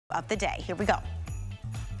of the day. Here we go.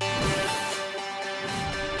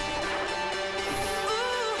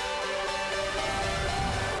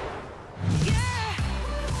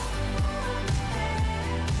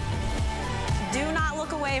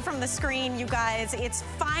 From the screen, you guys, it's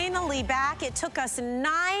finally back. It took us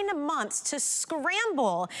 9 months to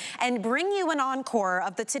scramble and bring you an encore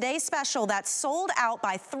of the Today Special that sold out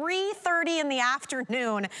by 3:30 in the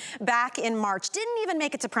afternoon back in March. Didn't even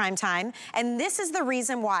make it to prime time, and this is the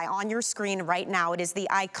reason why. On your screen right now, it is the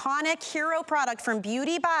iconic hero product from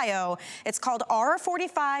Beauty Bio. It's called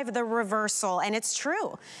R45 the Reversal, and it's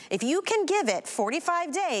true. If you can give it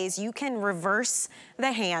 45 days, you can reverse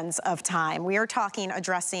the hands of time. We are talking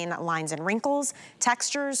addressing lines and wrinkles,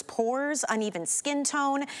 textures, pores, uneven skin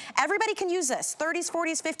tone. Everybody can use this. 30s,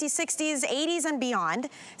 40s, 50s, 60s, 80s, and beyond.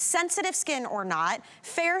 Sensitive skin or not,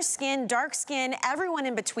 fair skin, dark skin, everyone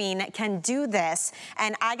in between can do this.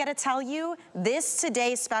 And I gotta tell you, this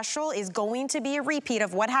Today Special is going to be a repeat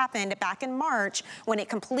of what happened back in March when it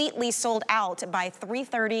completely sold out by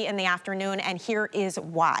 3:30 in the afternoon, and here is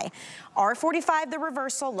why. R45 the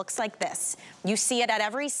Reversal looks like this. You see it at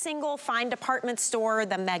every single fine department store,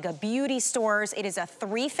 the mega beauty stores. It is a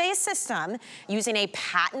 3-phase system using a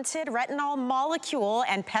patented retinol molecule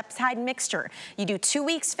and peptide mixture. You do 2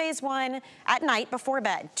 weeks phase 1 at night before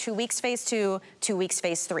bed, 2 weeks phase 2, 2 weeks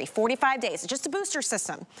phase 3, 45 days. It's just a booster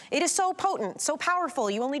system. It is so potent, so powerful.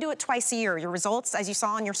 You only do it twice a year. Your results, as you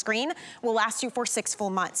saw on your screen, will last you for 6 full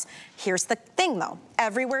months. Here's the thing though,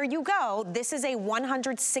 everywhere you go, this is a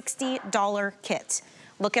 $160 kit.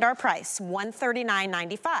 Look at our price,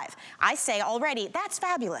 $139.95. I say already, that's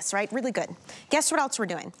fabulous, right? Really good. Guess what else we're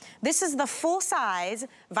doing? This is the full-size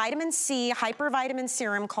vitamin C hypervitamin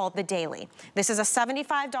serum called the Daily. This is a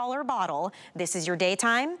 $75 bottle. This is your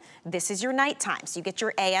daytime, this is your nighttime. So you get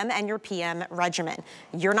your AM and your PM regimen.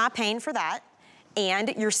 You're not paying for that,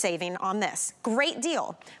 and you're saving on this. Great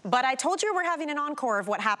deal. But I told you we're having an encore of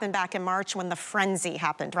what happened back in March when the frenzy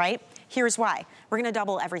happened, right? Here's why. We're gonna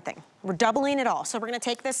double everything. We're doubling it all. So we're gonna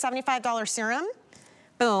take this $75 serum,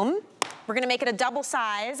 boom. We're gonna make it a double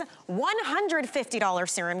size,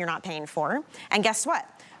 $150 serum you're not paying for. And guess what?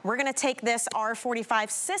 We're gonna take this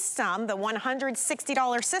R45 system, the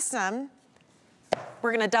 $160 system,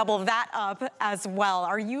 we're gonna double that up as well.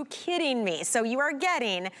 Are you kidding me? So you are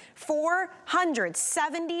getting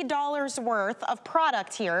 $470 worth of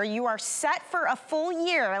product here. You are set for a full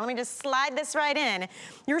year. Let me just slide this right in.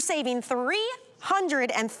 You're saving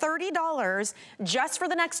 $330 just for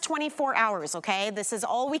the next 24 hours, okay? This is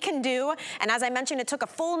all we can do. And as I mentioned, it took a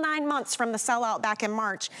full 9 months from the sellout back in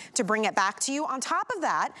March to bring it back to you. On top of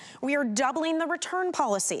that, we are doubling the return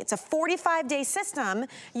policy. It's a 45-day system.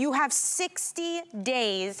 You have 60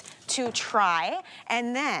 days to try,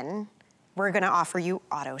 and then we're gonna offer you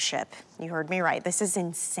auto ship. You heard me right, this is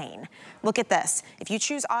insane. Look at this. If you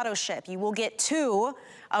choose auto ship, you will get 2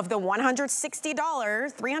 of the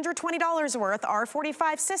 $160, $320 worth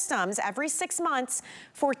R45 systems every 6 months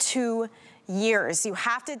for 2 years. You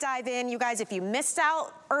have to dive in. You guys, if you missed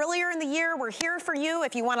out earlier in the year, we're here for you.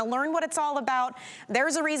 If you want to learn what it's all about,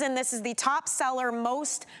 there's a reason this is the top seller,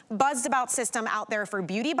 most buzzed about system out there for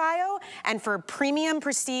Beauty Bio and for premium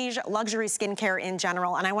prestige luxury skincare in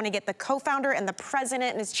general. And I want to get the co-founder and the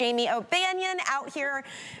president, Ms. Jamie O'Banion, out here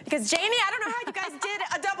because Jamie, I don't know how you guys did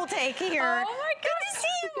a double take here. Oh my Good to see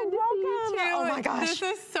you. Good to Welcome. see you too. Oh my gosh. This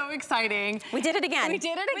is so exciting. We did it again. We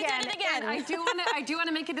did it again. We did it again. And I do want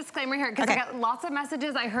to make a disclaimer here because I got lots of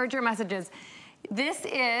messages. I heard your messages. This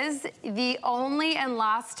is the only and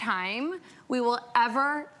last time we will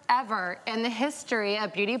ever in the history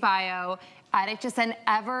of Beauty Bio at HSN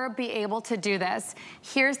ever be able to do this.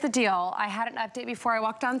 Here's the deal. I had an update before I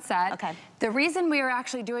walked on set. Okay. The reason we are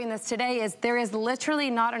actually doing this today is there is literally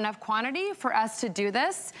not enough quantity for us to do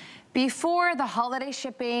this before the holiday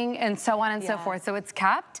shipping and so on and so forth. So it's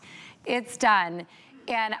capped, it's done.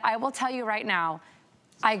 And I will tell you right now,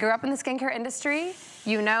 I grew up in the skincare industry.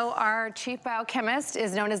 You know our chief biochemist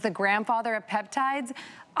is known as the grandfather of peptides.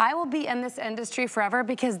 I will be in this industry forever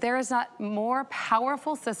because there is not more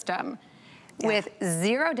powerful system with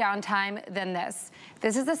 0 downtime than this.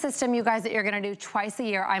 This is the system, you guys, that you're gonna do twice a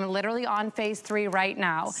year. I'm literally on phase 3 right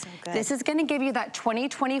now. So good. This is gonna give you that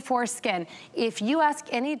 2024 skin. If you ask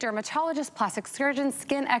any dermatologist, plastic surgeon,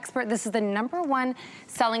 skin expert, this is the #1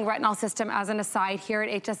 selling retinol system as an aside here at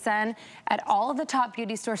HSN, at all of the top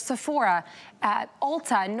beauty stores, Sephora, at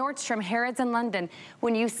Ulta, Nordstrom, Harrods in London.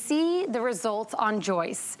 When you see the results on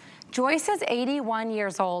Joyce, Joyce is 81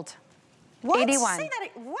 years old. What? 81. Say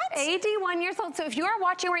that. What? 81 years old. So if you are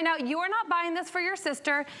watching right now, you are not buying this for your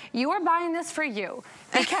sister. You are buying this for you.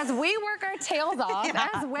 Because we work our tails off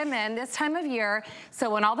as women this time of year. So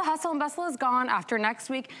when all the hustle and bustle is gone, after next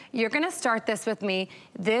week, you're going to start this with me.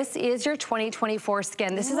 This is your 2024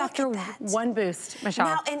 skin. This is after one boost, Michelle.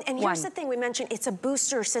 Now, and here's the thing we mentioned, it's a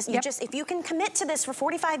booster system. If you can commit to this for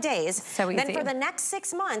 45 days, then for the next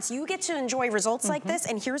 6 months, you get to enjoy results like this.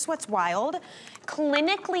 And here's what's wild.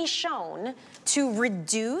 Clinically shown to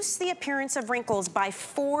reduce the appearance of wrinkles by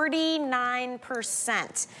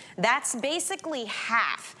 49%. That's basically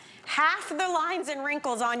half the lines and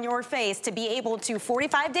wrinkles on your face to be able to,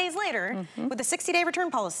 45 days later, with a 60-day return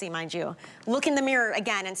policy, mind you, look in the mirror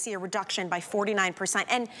again and see a reduction by 49%.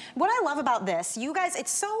 And what I love about this, you guys,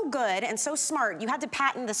 it's so good and so smart. You had to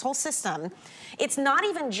patent this whole system. It's not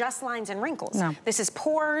even just lines and wrinkles. No. This is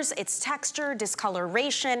pores, it's texture,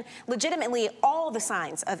 discoloration, legitimately all the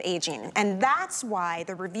signs of aging. And that's why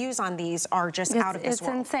the reviews on these are just out of this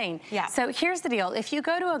world. It's insane. Yeah. So here's the deal. If you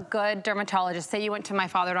go to a good dermatologist, say you went to my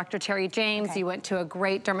father, Dr. Terry James, you went to a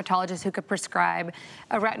great dermatologist who could prescribe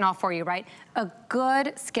a retinol for you, right? A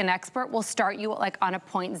good skin expert will start you like on a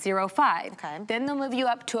 0.05. Okay. Then they'll move you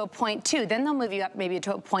up to a 0.2. Then they'll move you up maybe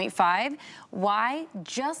to a 0.5. Why?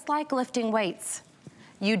 Just like lifting weights.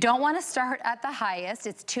 You don't want to start at the highest,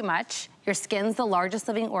 it's too much. Your skin's the largest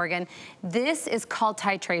living organ. This is called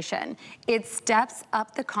titration. It steps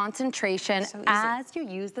up the concentration as you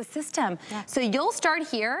use the system. So you'll start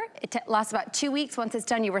here, it lasts about 2 weeks. Once it's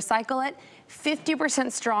done, you recycle it.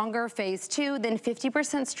 50% stronger phase 2, then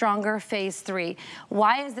 50% stronger phase 3.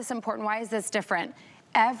 Why is this important? Why is this different?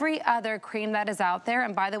 Every other cream that is out there,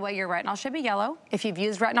 and by the way, your retinol should be yellow. If you've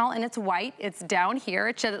used retinol and it's white, it's down here.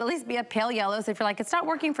 It should at least be a pale yellow. So if you're like, it's not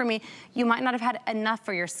working for me, you might not have had enough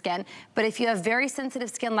for your skin. But if you have very sensitive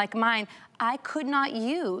skin like mine, I could not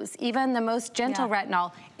use even the most gentle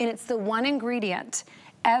retinol, and it's the one ingredient.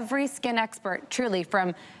 Every skin expert, truly,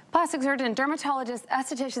 from plastic surgeon, dermatologist,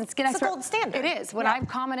 esthetician, skin expert. It's the gold standard. It is. When I've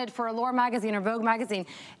commented for Allure magazine or Vogue magazine,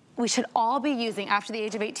 we should all be using, after the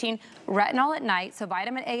age of 18, retinol at night, so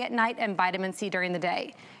vitamin A at night and vitamin C during the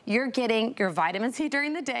day. You're getting your vitamin C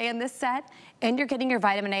during the day in this set, and you're getting your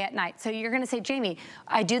vitamin A at night. So you're gonna say, Jamie,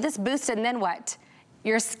 I do this boost and then what?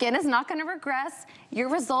 Your skin is not gonna regress. Your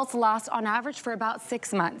results last on average for about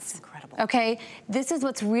 6 months. Incredible. Okay, this is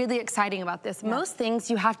what's really exciting about this. Most things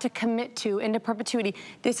you have to commit to into perpetuity.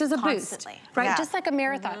 This is a boost, right? Just like a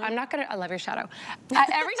marathon. I'm not gonna, I love your shadow. Every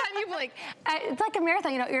time you blink, it's like a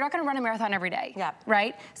marathon, you know, you're not gonna run a marathon every day,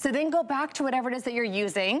 right? So then go back to whatever it is that you're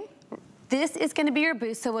using. This is gonna be your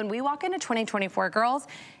boost. So when we walk into 2024, girls,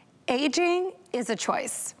 aging is a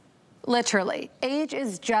choice. Literally. Age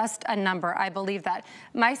is just a number. I believe that.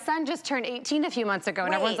 My son just turned 18 a few months ago,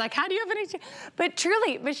 and everyone's like, how do you have an 18? But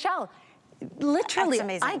truly, Michelle, literally,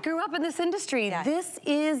 I grew up in this industry. This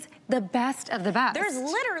is the best of the best. There's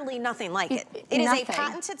literally nothing like it. It is a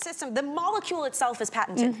patented system. The molecule itself is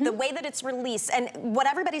patented. The way that it's released, and what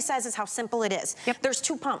everybody says is how simple it is. There's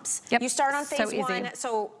 2 pumps. You start on phase 1,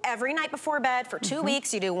 so every night before bed for 2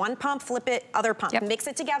 weeks, you do 1 pump, flip it, other pump, mix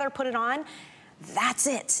it together, put it on. That's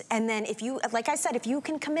it. And then if you, like I said, if you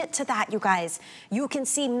can commit to that, you guys, you can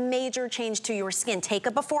see major change to your skin. Take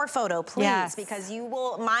a before photo, please, because you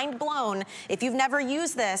will, mind blown, if you've never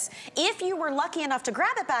used this. If you were lucky enough to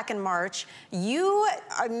grab it back in March, you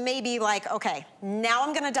may be like, okay, now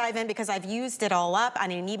I'm gonna dive in because I've used it all up. I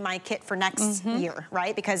need my kit for next year,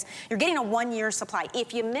 right? Because you're getting a 1-year supply.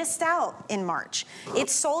 If you missed out in March,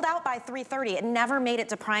 it's sold out by 3:30. It never made it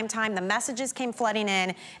to prime time. The messages came flooding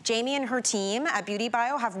in. Jamie and her team at Beauty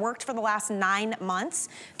Bio have worked for the last 9 months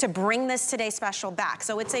to bring this Today Special back.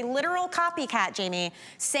 So it's a literal copycat, Jamie.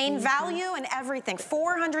 Same value and everything.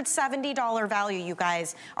 $470 value, you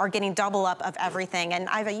guys are getting double up of everything. And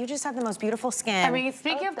Iva, you just have the most beautiful skin. I mean,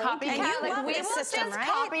 speaking of copycat, like, we will just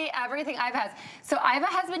copy everything Iva has. So Iva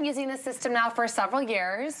has been using this system now for several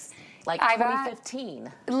years. Like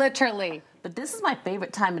 2015. Literally. But this is my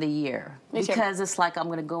favorite time of the year because it's like I'm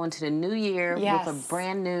going to go into the new year with a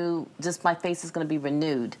brand new, just my face is going to be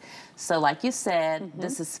renewed. So like you said,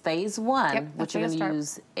 this is phase 1, which you're going to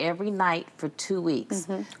use every night for 2 weeks.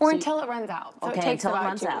 Or so until it runs out. So it takes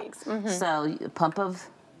about 2 weeks. So a pump of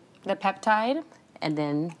the peptide. And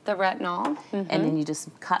then the retinol. And then you just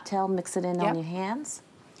cocktail mix it in on your hands.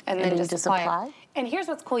 And then just apply it. And here's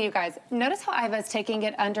what's cool, you guys. Notice how Iva's taking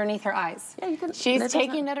it underneath her eyes. She's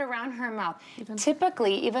taking it around her mouth.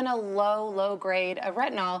 Typically, even a low grade of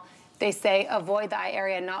retinol, they say avoid the eye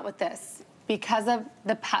area, not with this. because of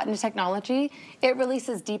the patented technology, it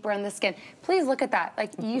releases deeper in the skin. Please look at that.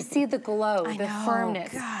 Like, you see the glow, the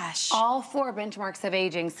firmness. Gosh. All 4 benchmarks of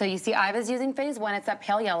aging. So you see Iva's using phase 1, it's that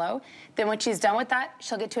pale yellow. Then when she's done with that,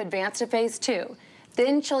 she'll get to advance to phase 2.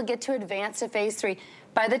 Then she'll get to advance to phase 3.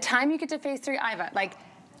 By the time you get to phase 3, Iva, like,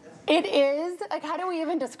 it is, like, how do we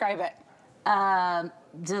even describe it?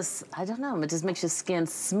 Just, I don't know, it just makes your skin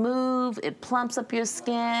smooth, it plumps up your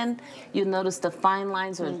skin. You'll notice the fine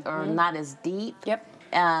lines are not as deep. Yep.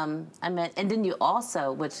 And then you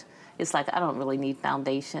also, which it's like, I don't really need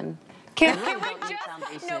foundation. Can I we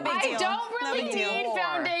just, no big deal. I don't really need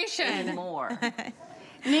foundation. Anymore.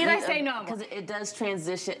 Need I say no? Because it does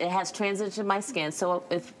transition. It has transitioned my skin. So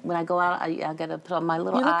when I go out, I gotta put on my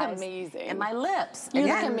little eyes. You look amazing. And my lips. You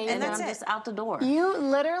look amazing. And then I'm just out the door. You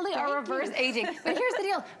literally are reverse aging. But here's the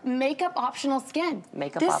deal: makeup optional skin.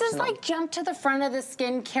 Makeup optional. optional. This is like jump to the front of the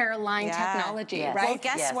skincare line technology, right? Well,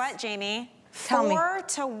 guess what, Jamie? Tell me. 4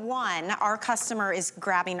 to 1, our customer is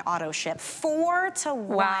grabbing auto ship. 4 to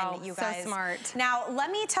 1, wow, you guys. So smart. Now,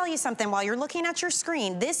 let me tell you something while you're looking at your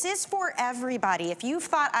screen. This is for everybody. If you've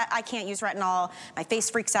thought, I can't use retinol, my face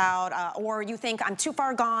freaks out, or you think I'm too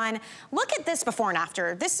far gone, look at this before and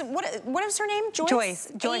after. This, what is her name?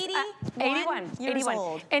 Joyce? Joyce. 81 years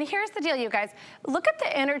old. And here's the deal, you guys. Look at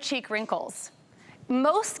the inner cheek wrinkles.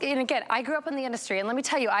 And again, I grew up in the industry, and let me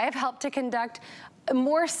tell you, I have helped to conduct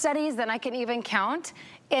more studies than I can even count.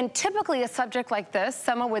 And typically a subject like this,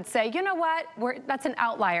 someone would say, you know what, that's an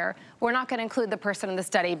outlier. We're not gonna include the person in the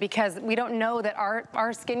study because we don't know that our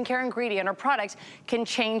skincare ingredient or product can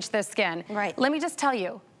change the skin. Right. Let me just tell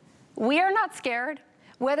you, we are not scared.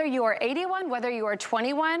 Whether you are 81, whether you are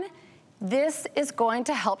 21, this is going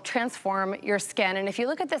to help transform your skin. And if you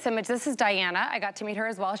look at this image, this is Diana. I got to meet her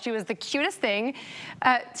as well. She was the cutest thing.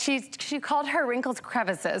 She called her wrinkles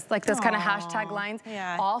crevices, like those kind of hashtag lines.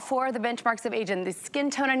 Yeah. All 4 of the benchmarks of aging, the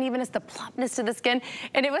skin tone unevenness, the plumpness to the skin.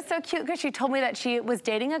 And it was so cute because she told me that she was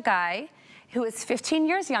dating a guy who is 15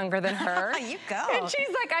 years younger than her. You go. And she's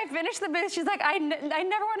like, I finished the boost. She's like, I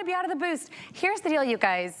never want to be out of the boost. Here's the deal, you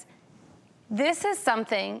guys. This is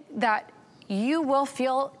something that you will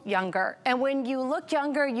feel younger. And when you look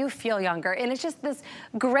younger, you feel younger. And it's just this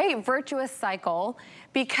great virtuous cycle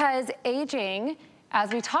because aging,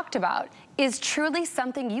 as we talked about, is truly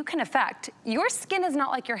something you can affect. Your skin is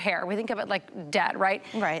not like your hair. We think of it like dead, right?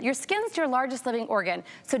 Right. Your skin's your largest living organ.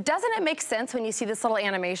 So doesn't it make sense when you see this little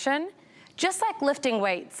animation? Just like lifting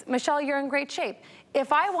weights. Michelle, you're in great shape.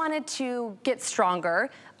 If I wanted to get stronger,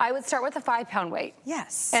 I would start with a 5-pound weight.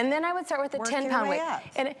 Yes. And then I would start with a 10-pound weight. Up.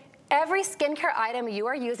 And every skincare item you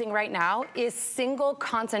are using right now is single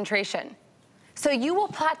concentration. So you will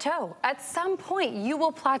plateau. At some point, you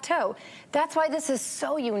will plateau. That's why this is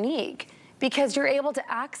so unique, because you're able to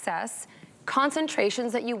access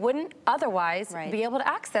concentrations that you wouldn't otherwise be able to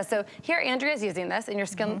access. So here, Andrea's using this, and your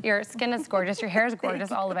skin is gorgeous, your hair is gorgeous,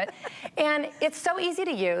 all of it. And it's so easy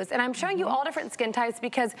to use. And I'm showing you all different skin types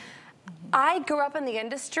because I grew up in the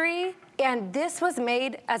industry, and this was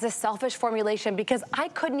made as a selfish formulation because I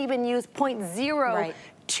couldn't even use 0.02%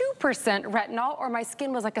 retinol or my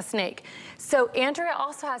skin was like a snake. So Andrea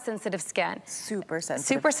also has sensitive skin. Super sensitive.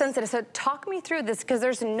 Super sensitive. So talk me through this because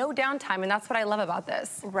there's no downtime, and that's what I love about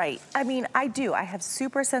this. Right. I mean, I do. I have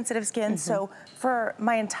super sensitive skin, so for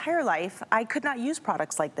my entire life, I could not use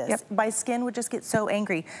products like this. My skin would just get so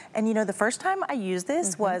angry. And you know, the first time I used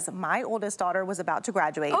this was my oldest daughter was about to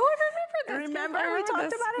graduate. Oh, I remember this. Remember we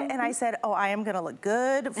talked about it? And I said, oh, I am gonna look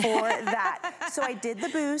good for that. So I did the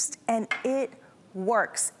boost, and it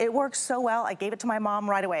works. It works so well. I gave it to my mom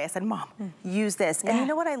right away. I said, Mom, use this. And you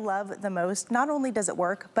know what I love the most? Not only does it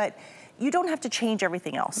work, but you don't have to change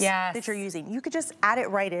everything else that you're using. You could just add it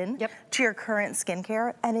right in to your current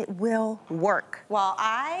skincare, and it will work. Well,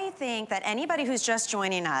 I think that anybody who's just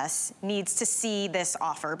joining us needs to see this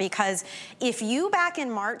offer, because if you back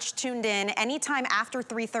in March tuned in anytime after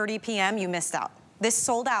 3:30 p.m., you missed out. This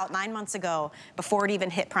sold out 9 months ago before it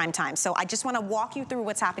even hit prime time. So I just want to walk you through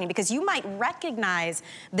what's happening because you might recognize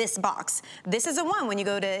this box. This is the one when you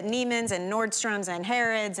go to Neiman's and Nordstrom's and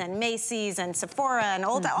Harrods and Macy's and Sephora and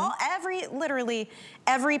literally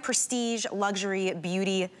every prestige luxury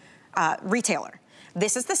beauty retailer.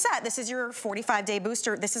 This is the set. This is your 45-day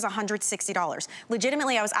booster. This is $160.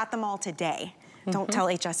 Legitimately, I was at the mall today. Don't tell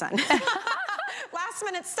HSN. Last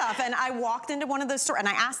minute stuff, and I walked into one of those stores and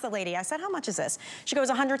I asked the lady, I said, how much is this? She goes,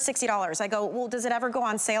 $160. I go, well, does it ever go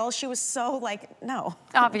on sale? She was so like, no.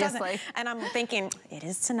 Obviously. And I'm thinking, it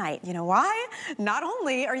is tonight. You know why? Not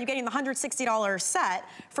only are you getting the $160 set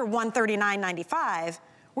for $139.95,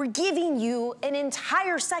 we're giving you an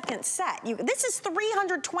entire second set. This is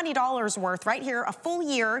 $320 worth right here, a full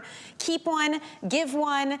year. Keep one, give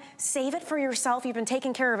one, save it for yourself. You've been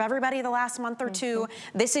taking care of everybody the last month or two.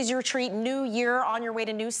 This is your treat, new year, on your way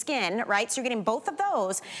to new skin, right? So you're getting both of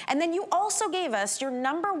those. And then you also gave us your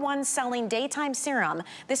 #1 selling daytime serum.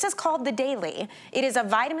 This is called the Daily. It is a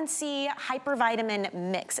vitamin C hypervitamin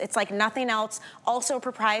mix. It's like nothing else. Also a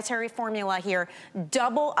proprietary formula here.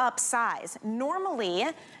 Double up size. Normally,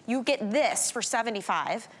 you get this for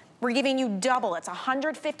 $75. We're giving you double. It's a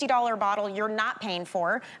 $150 bottle you're not paying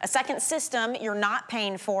for. A second system you're not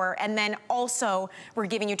paying for. And then also we're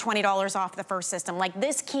giving you $20 off the first system. Like,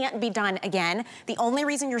 this can't be done again. The only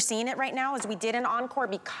reason you're seeing it right now is we did an encore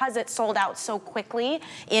because it sold out so quickly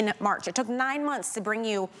in March. It took 9 months to bring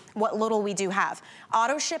you what little we do have.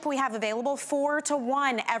 Auto ship we have available 4 to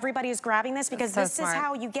 1. Everybody is grabbing this because this is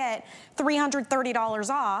how you get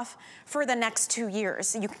 $330 off for the next 2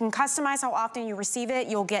 years. You can customize how often you receive it.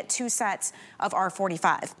 You'll get 2 sets of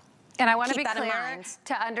R45. And I want to be clear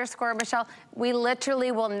to underscore, Michelle, we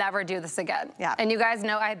literally will never do this again. Yeah. And you guys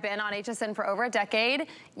know I've been on HSN for over a decade.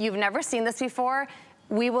 You've never seen this before.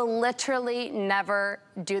 We will literally never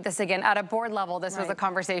do this again. At a board level, this was a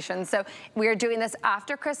conversation. So we are doing this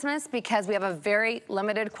after Christmas because we have a very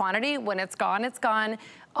limited quantity. When it's gone, it's gone.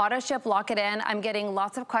 Auto ship, lock it in. I'm getting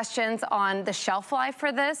lots of questions on the shelf life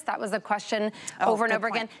for this. That was a question over and over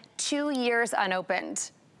again. 2 years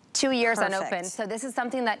unopened. 2 years unopened. So this is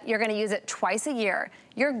something that you're gonna use it twice a year.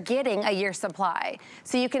 You're getting a year's supply.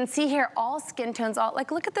 So you can see here all skin tones,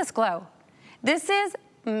 like look at this glow. This is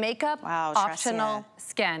makeup optional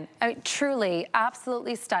skin. I mean, truly,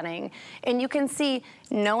 absolutely stunning. And you can see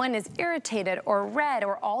no one is irritated or red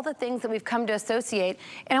or all the things that we've come to associate.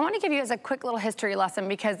 And I want to give you guys a quick little history lesson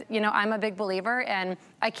because, you know, I'm a big believer and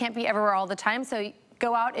I can't be everywhere all the time. So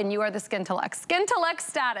go out and you are the skin to Lex. Skin to Lex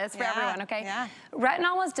status for everyone, okay?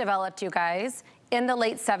 Retinol was developed, you guys, in the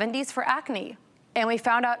late 70s for acne. And we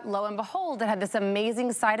found out, lo and behold, it had this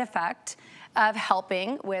amazing side effect of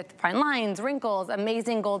helping with fine lines, wrinkles,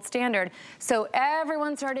 amazing gold standard. So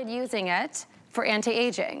everyone started using it for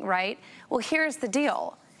anti-aging, right? Well, here's the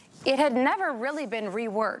deal. It had never really been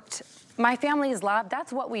reworked. My family's lab,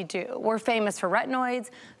 that's what we do. We're famous for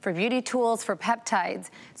retinoids, for beauty tools, for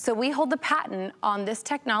peptides. So we hold the patent on this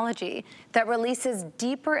technology that releases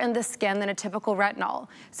deeper in the skin than a typical retinol.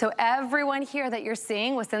 So everyone here that you're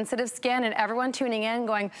seeing with sensitive skin and everyone tuning in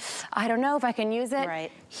going, I don't know if I can use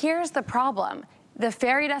it. Here's the problem. The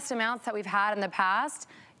fairy dust amounts that we've had in the past,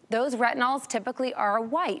 those retinols typically are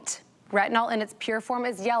white. Retinol in its pure form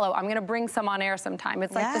is yellow. I'm gonna bring some on air sometime.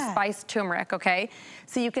 It's like the spiced turmeric, okay?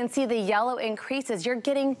 So you can see the yellow increases. You're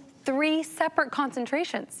getting 3 separate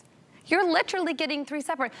concentrations. You're literally getting 3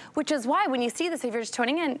 separate, which is why when you see this, if you're just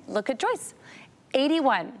tuning in, look at Joyce,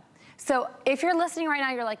 81. So if you're listening right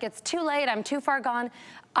now, you're like, it's too late, I'm too far gone.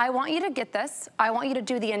 I want you to get this. I want you to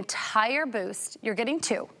do the entire boost. You're getting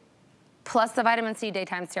 2, plus the vitamin C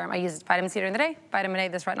daytime serum. I use vitamin C during the day, vitamin A,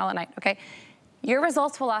 this retinol at night, okay? Your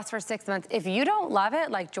results will last for 6 months. If you don't love it,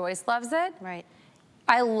 like Joyce loves it,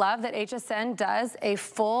 I love that HSN does a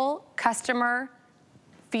full customer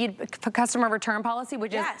return policy,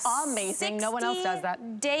 which is amazing. No one else does that.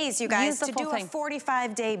 60 days, you guys, to do a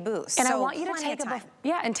 45-day boost. And I want you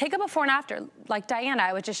to take a before and after. Like Diana,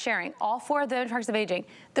 I was just sharing, all 4 of the marks of aging,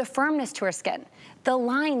 the firmness to her skin, the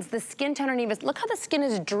lines, the skin tone underneath. Look how the skin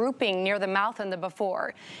is drooping near the mouth in the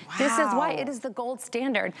before. This is why it is the gold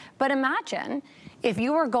standard. But imagine if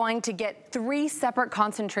you were going to get 3 separate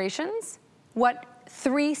concentrations, what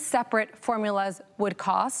 3 separate formulas would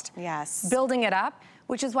cost. Building it up,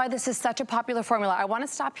 which is why this is such a popular formula. I wanna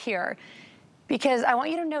stop here because I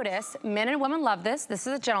want you to notice men and women love this. This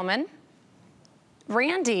is a gentleman.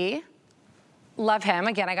 Randy, love him.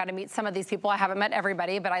 Again, I got to meet some of these people. I haven't met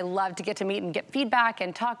everybody, but I love to get to meet and get feedback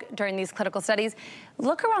and talk during these clinical studies.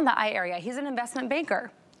 Look around the eye area. He's an investment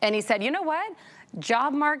banker. And he said, you know what?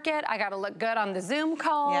 Job market, I got to look good on the Zoom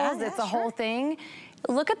calls. It's a whole thing.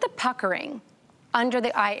 Look at the puckering under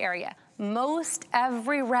the eye area. Most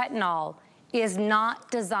every retinol is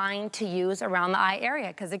not designed to use around the eye area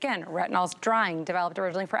because again, retinol's drying, developed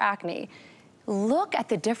originally for acne. Look at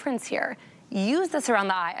the difference here. Use this around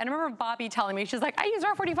the eye. I remember Bobby telling me, she's like, I used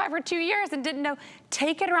R45 for 2 years and didn't know.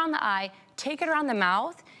 Take it around the eye, take it around the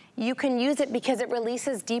mouth. You can use it because it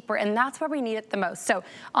releases deeper and that's where we need it the most. So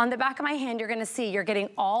on the back of my hand, you're gonna see you're getting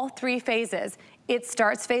all 3 phases. It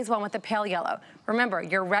starts phase 1 with the pale yellow. Remember,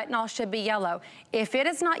 your retinol should be yellow. If it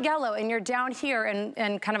is not yellow and you're down here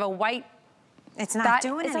in kind of a white, it's not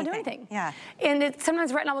doing anything. And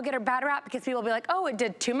sometimes retinol will get a bad rap because people will be like, oh, it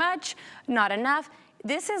did too much, not enough.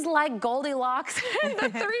 This is like Goldilocks and the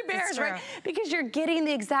Three Bears, right? Because you're getting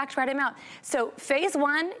the exact right amount. So phase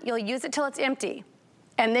 1, you'll use it till it's empty.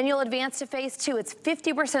 And then you'll advance to phase 2. It's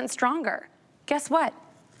 50% stronger. Guess what?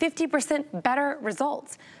 50% better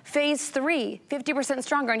results. Phase 3, 50%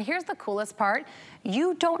 stronger. And here's the coolest part.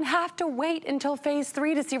 You don't have to wait until phase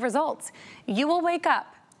 3 to see results. You will wake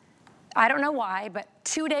up, I don't know why, but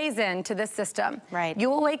 2 days into this system, you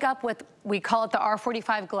will wake up with, we call it the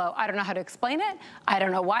R45 glow. I don't know how to explain it. I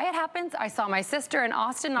don't know why it happens. I saw my sister in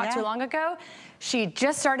Austin not too long ago. She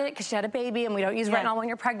just started it because she had a baby, and we don't use retinol when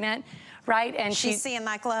you're pregnant. Right, and she's seeing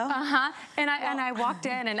that glow. And I walked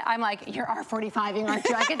in, and I'm like, "You're R45ing, aren't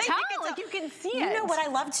you?" I can tell, like you can see it. You know what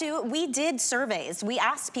I love too? We did surveys. We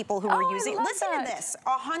asked people who were using. Listen to this: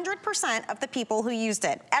 100% of the people who used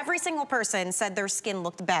it, every single person said their skin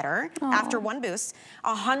looked better after one boost.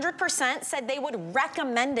 100% said they would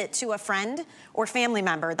recommend it to a friend or family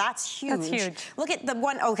member. That's huge. That's huge. Look at the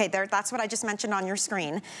one. Okay, there. That's what I just mentioned on your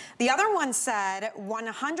screen. The other one said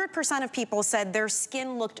 100% of people said their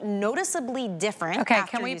skin looked noticeably different. Okay,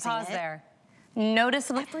 can we pause there?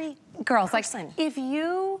 Noticeably, girls, like if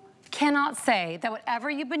you cannot say that whatever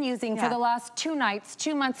you've been using for the last 2 nights,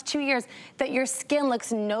 2 months, 2 years, that your skin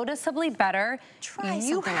looks noticeably better,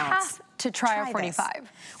 you have to try a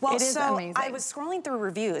 45. Well, it is amazing. I was scrolling through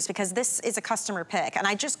reviews because this is a customer pick, and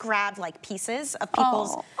I just grabbed like pieces of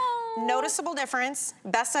people's noticeable difference,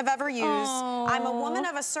 best I've ever used. I'm a woman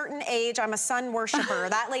of a certain age. I'm a sun worshiper.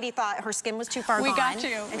 That lady thought her skin was too far gone. We got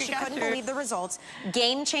you. And she couldn't believe the results.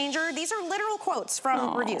 Game changer. These are literal quotes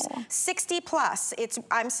from reviews. 60 plus.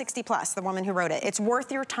 I'm 60 plus, the woman who wrote it. It's worth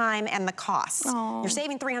your time and the cost. You're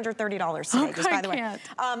saving $330 today, just by the way.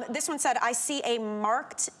 This one said, I see a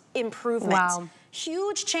marked improvement. Wow.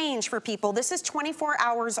 Huge change for people. This is 24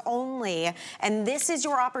 hours only, and this is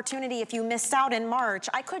your opportunity if you missed out in March.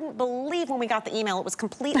 I couldn't believe when we got the email. It was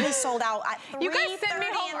completely sold out at 3:30 You guys sent me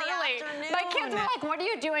home early. My kids were like, what are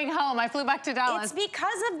you doing home? I flew back to Dallas. It's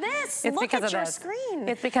because of this. It's Look because at of your this. screen.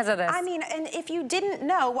 It's because of this. I mean, and if you didn't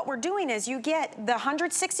know, what we're doing is you get the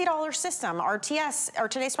 $160 system. Our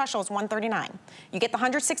today's special is $139. You get the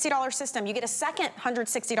 $160 system. You get a second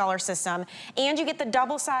 $160 system, and you get the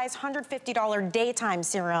double size $150 daytime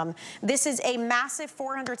serum. This is a massive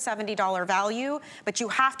 $470 value, but you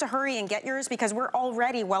have to hurry and get yours because we're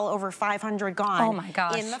already well over 500 gone. Oh my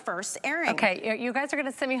gosh. In the first airing. Okay, you guys are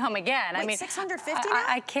gonna send me home again. Wait, I mean, 650 now?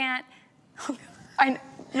 I can't. Michelle,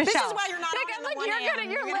 this is why you're not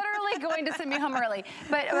you're literally going to send me home early.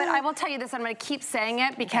 But I will tell you this, I'm gonna keep saying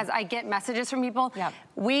it because I get messages from people.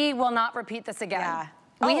 We will not repeat this again.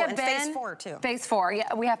 We have been phase 4 too. Phase 4,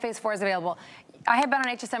 yeah, we have phase 4s available. I have been on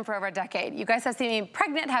HSN for over a decade. You guys have seen me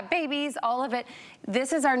pregnant, have babies, all of it.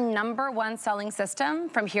 This is our #1 selling system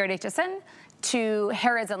from here at HSN to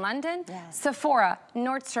Harrods in London, Sephora,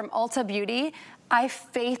 Nordstrom, Ulta Beauty. I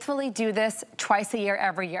faithfully do this twice a year,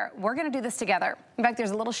 every year. We're gonna do this together. In fact,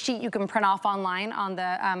 there's a little sheet you can print off online on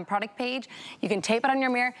the product page. You can tape it on your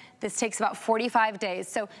mirror. This takes about 45 days.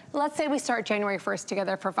 So let's say we start January 1st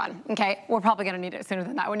together for fun, okay? We're probably gonna need it sooner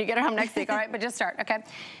than that when you get home next week, all right? But just start, okay?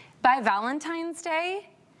 By Valentine's Day,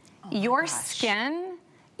 your skin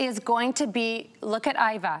is going to be, look at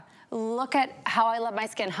Iva. Look at how I love my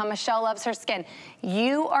skin, how Michelle loves her skin.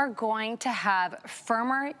 You are going to have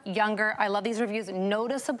firmer, younger, I love these reviews,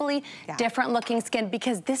 noticeably different looking skin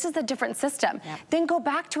because this is a different system. Then go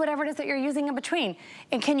back to whatever it is that you're using in between.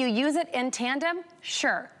 And can you use it in tandem?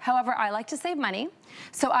 Sure. However, I like to save money.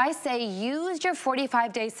 So I say use your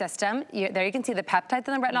 45-day system. There you can see the peptides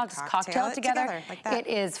and the retinol, just cocktail it together. Like that. It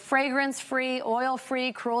is fragrance-free,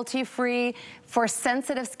 oil-free, cruelty-free. For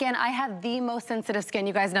sensitive skin, I have the most sensitive skin.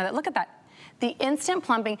 You guys know that. Look at that. The instant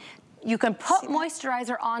plumping. You can put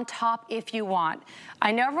moisturizer on top if you want.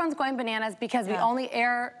 I know everyone's going bananas because we only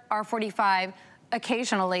air our 45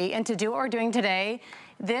 occasionally, and to do what we're doing today,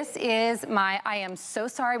 this is I am so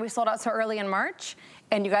sorry we sold out so early in March,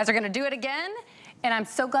 and you guys are gonna do it again. And I'm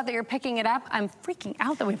so glad that you're picking it up. I'm freaking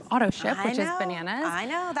out that we've auto ship, which is bananas. I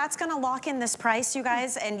know, that's gonna lock in this price, you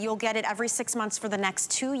guys, and you'll get it every 6 months for the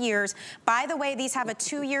next 2 years. By the way, these have a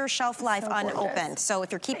 2-year shelf life unopened. So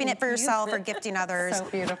if you're keeping it for yourself or gifting others,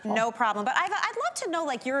 no problem. But I'd love to know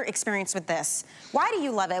like your experience with this. Why do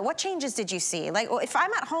you love it? What changes did you see? Like if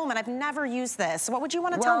I'm at home and I've never used this, what would you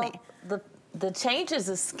wanna tell me? The changes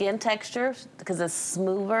is skin texture because it's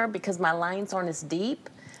smoother, because my lines aren't as deep.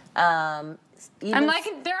 I'm like,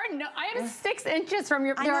 I have 6 inches from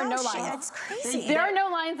your, there are no lines. It's crazy. There are no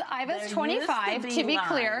lines. I was 25, to be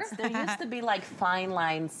clear. There used to be like fine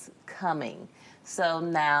lines coming. So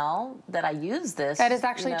now that I use this, that is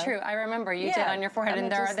actually true. I remember you did on your forehead,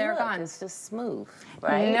 and they're gone. It's just smooth,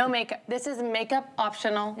 right? No makeup. This is makeup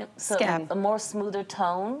optional skin. So a more smoother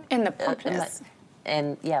tone. In the plumpness.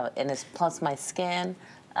 And it's plus my skin.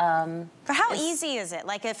 But how easy is it?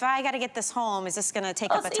 Like, if I got to get this home, is this going to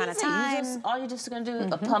take up a ton of time? All you're just going to do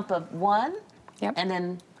a pump of one, and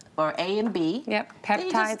then, or A and B.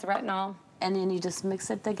 Peptides, retinol. And then you just mix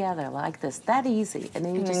it together like this. That easy. And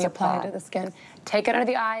then you just apply it to the skin. Take it under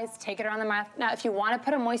the eyes, take it around the mouth. Now, if you want to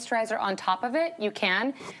put a moisturizer on top of it, you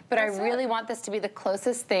can. But I really want this to be the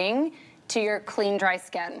closest thing to your clean, dry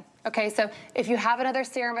skin. Okay, so if you have another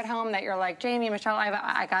serum at home that you're like, Jamie, Michelle,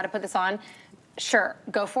 I got to put this on, sure,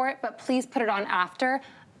 go for it. But please put it on after.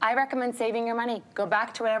 I recommend saving your money. Go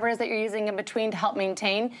back to whatever it is that you're using in between to help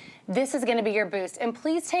maintain. This is gonna be your boost. And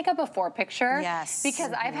please take a before picture. Yes.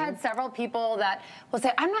 Because I've had several people that will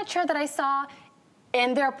say, I'm not sure that I saw,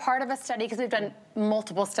 and they're part of a study, because we've done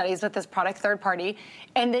multiple studies with this product, third party,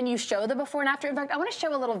 and then you show the before and after. In fact, I wanna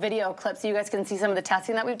show a little video clip so you guys can see some of the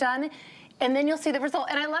testing that we've done, and then you'll see the result.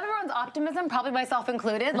 And I love everyone's optimism, probably myself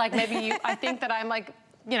included. Like maybe you, I think that I'm like,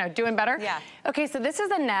 doing better. Yeah. Okay, so this is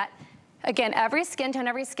a net. Again, every skin tone,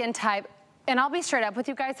 every skin type, and I'll be straight up with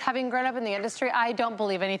you guys, having grown up in the industry, I don't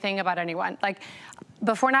believe anything about anyone. Like,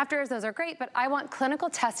 before and afters, those are great, but I want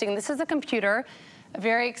clinical testing. This is a computer, a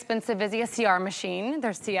very expensive Vizia CR machine.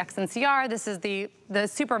 There's CX and CR. This is the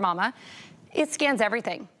Super Mama. It scans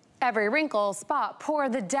everything. Every wrinkle, spot, pore,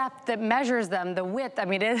 the depth, that measures them, the width. I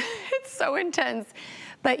mean, it's so intense,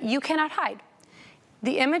 but you cannot hide.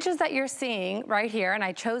 The images that you're seeing right here, and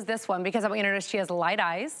I chose this one because I want you to notice she has light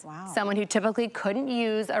eyes. Wow. Someone who typically couldn't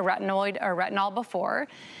use a retinoid or retinol before.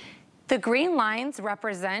 The green lines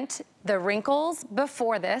represent the wrinkles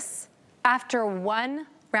before this. After one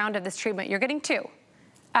round of this treatment, you're getting two.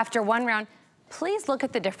 After one round, please look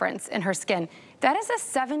at the difference in her skin. That is a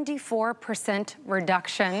 74%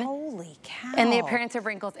 reduction. Holy cow. In the appearance of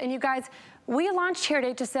wrinkles. And you guys, we launched here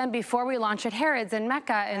at HSN before we launched at Harrods and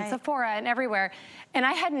Mecca and Sephora and everywhere. And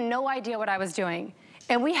I had no idea what I was doing.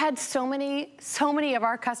 And we had so many of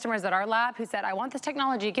our customers at our lab who said, I want this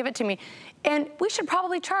technology, give it to me. And we should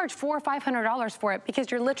probably charge $400 or $500 for it, because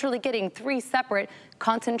you're literally getting 3 separate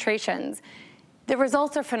concentrations. The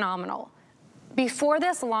results are phenomenal. Before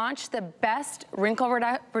this launch, the best wrinkle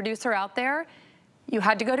reducer out there, you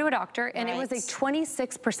had to go to a doctor, and it was a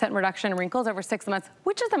 26% reduction in wrinkles over 6 months,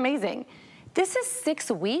 which is amazing. This is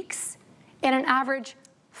 6 weeks and an average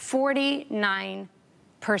 49%.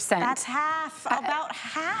 That's half, about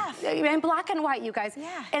half. In black and white, you guys.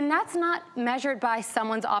 Yeah. And that's not measured by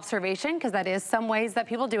someone's observation, because that is some ways that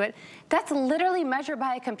people do it. That's literally measured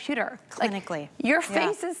by a computer. Clinically. Like, your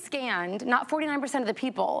face is scanned, not 49% of the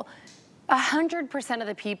people. 100% of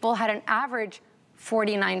the people had an average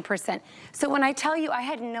 49%. So when I tell you I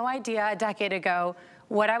had no idea a decade ago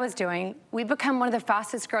what I was doing, we've become one of the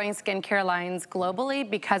fastest growing skincare lines globally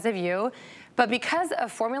because of you, but because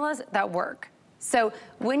of formulas that work. So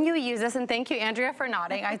when you use this, and thank you, Andrea, for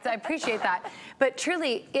nodding, I appreciate that. But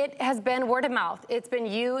truly, it has been word of mouth. It's been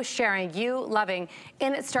you sharing, you loving,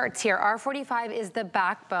 and it starts here. R45 is the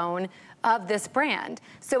backbone of this brand.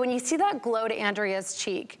 So when you see that glow to Andrea's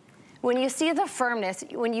cheek, when you see the firmness,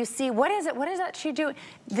 when you see, what is that she doing?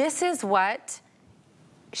 This is what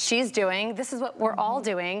she's doing. This is what we're all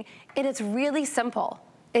doing. And it's really simple.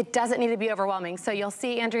 It doesn't need to be overwhelming. So you'll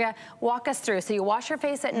see, Andrea, walk us through. So you wash your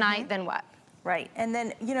face at night, then what? Right, and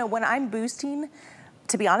then, when I'm boosting,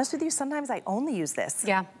 to be honest with you, sometimes I only use this.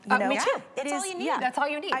 Yeah, me too. That's all you need. That's all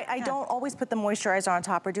you need. I don't always put the moisturizer on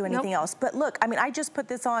top or do anything else. But look, I mean, I just put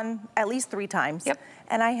this on at least 3 times. Yep.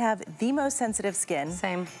 And I have the most sensitive skin.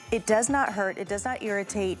 Same. It does not hurt, it does not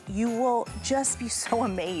irritate. You will just be so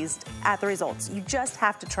amazed at the results. You just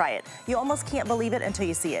have to try it. You almost can't believe it until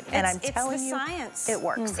you see it. And I'm telling you, science. It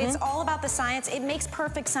works. It's all about the science. It makes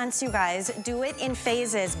perfect sense, you guys. Do it in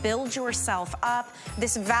phases. Build yourself up.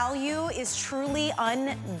 This value is truly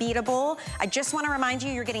unbeatable. I just want to remind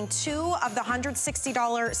you, you're getting 2 of the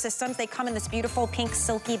 $160 systems. They come in this beautiful pink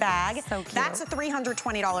silky bag. So cute. That's a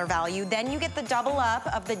 $320 value. Then you get the double up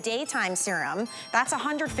of the daytime serum. That's a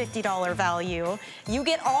 $150 value. You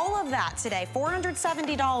get all of that today,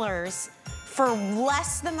 $470 for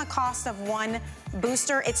less than the cost of one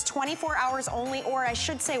booster. It's 24 hours only, or I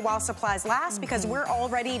should say while supplies last, because we're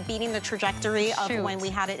already beating the trajectory of when we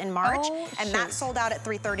had it in March, and that sold out at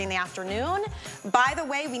 3:30 in the afternoon. By the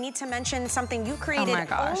way, we need to mention something you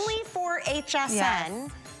created only for HSN. Yes.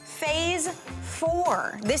 Phase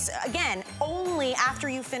 4. This, again, only after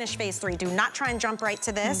you finish phase 3. Do not try and jump right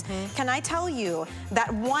to this. Can I tell you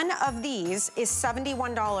that one of these is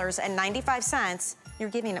 $71.95.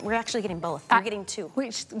 We're actually getting both. You're getting two.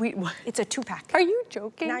 Wait, what? It's a 2-pack. Are you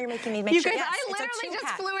joking? Now you're making me make you sure. guys, Yes, I literally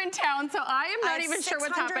just flew in town, so I am not even sure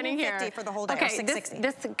what's happening here. For the whole day. Okay,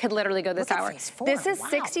 this could literally go this hour. This is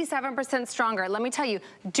 67% stronger. Let me tell you,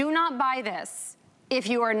 do not buy this if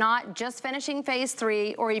you are not just finishing phase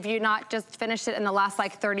 3 or if you not just finished it in the last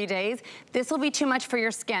like 30 days. This will be too much for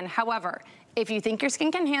your skin. However, if you think your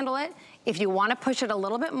skin can handle it, if you want to push it a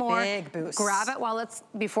little bit more, big boost. Grab it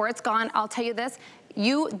before it's gone. I'll tell you this,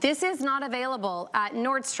 this is not available at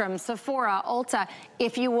Nordstrom, Sephora, Ulta.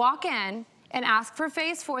 If you walk in and ask for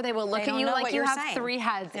phase 4, they will look at you like you have 3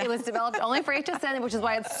 heads. It was developed only for HSN, which is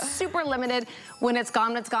why it's super limited. When it's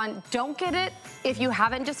gone, it's gone. Don't get it if you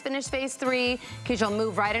haven't just finished phase 3, because you'll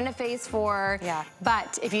move right into phase 4. Yeah.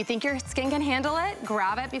 But if you think your skin can handle it,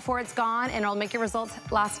 grab it before it's gone, and it'll make your results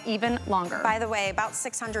last even longer. By the way, about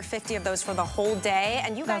 650 of those for the whole day,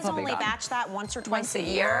 and you guys only batch that once or twice a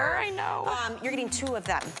year. I know. You're getting 2 of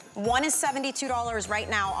them. One is $72 right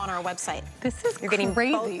now on our website. This is You're getting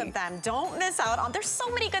crazy. both of them. Don't miss out on. There's so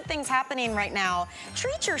many good things happening right now.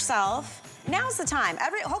 Treat yourself. Now's the time.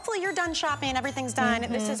 Hopefully you're done shopping, everything's done.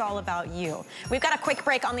 This is all about you. We've got a quick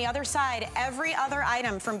break. On the other side, every other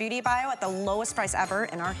item from Beauty Bio at the lowest price ever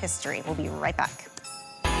in our history. We'll be right back.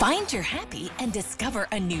 Find your happy and discover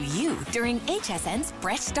a new you during HSN's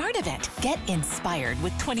Fresh Start event. Get inspired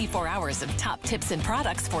with 24 hours of top tips and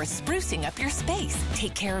products for sprucing up your space.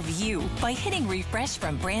 Take care of you by hitting refresh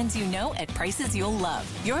from brands you know at prices you'll love.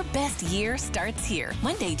 Your best year starts here.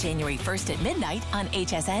 Monday, January 1st at midnight on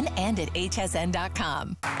HSN and at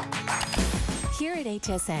hsn.com. Here at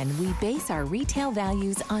HSN, we base our retail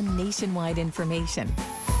values on nationwide information.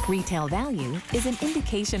 Retail value is an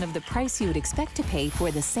indication of the price you would expect to pay for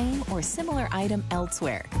the same or similar item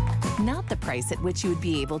elsewhere, not the price at which you would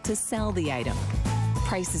be able to sell the item.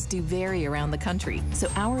 Prices do vary around the country, so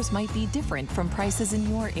ours might be different from prices in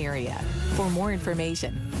your area. For more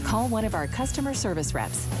information, call one of our customer service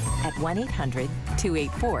reps at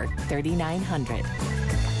 1-800-284-3900.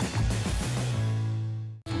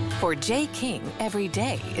 For Jay King, every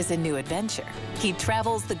day is a new adventure. He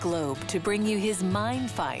travels the globe to bring you his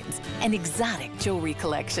mind finds and exotic jewelry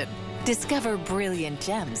collection. Discover brilliant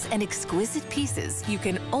gems and exquisite pieces you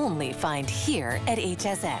can only find here at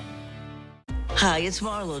HSN. Hi, it's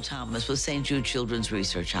Marlo Thomas with St. Jude Children's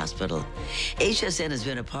Research Hospital. HSN has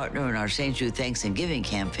been a partner in our St. Jude Thanks and Giving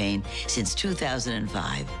campaign since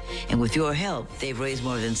 2005. And with your help, they've raised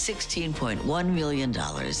more than $16.1 million.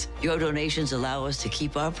 Your donations allow us to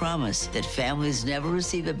keep our promise that families never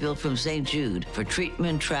receive a bill from St. Jude for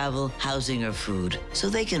treatment, travel, housing, or food, so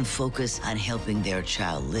they can focus on helping their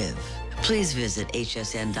child live. Please visit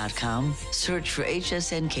hsn.com, search for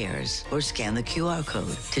HSN Cares, or scan the QR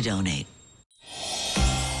code to donate.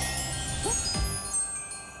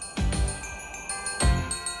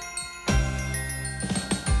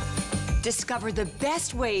 Discover the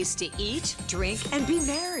best ways to eat, drink, and be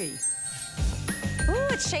merry. Ooh,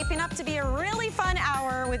 it's shaping up to be a really fun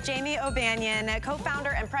hour with Jamie O'Banion,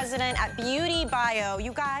 co-founder and president at Beauty Bio.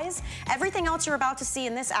 You guys, everything else you're about to see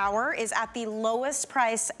in this hour is at the lowest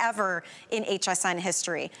price ever in HSN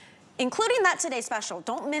history, including that Today Special.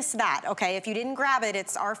 Don't miss that, okay? If you didn't grab it,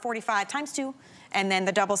 it's R45 times 2. And then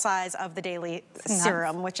the double size of the daily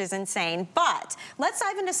serum, which is insane. But let's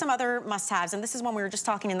dive into some other must-haves. And this is one we were just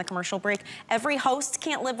talking in the commercial break. Every host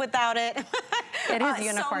can't live without it. It is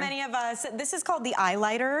unicorn. So many of us. This is called the eye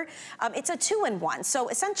lighter. It's a 2-in-1. So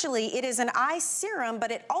essentially, it is an eye serum,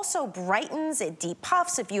 but it also brightens, it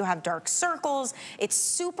depuffs if you have dark circles. It's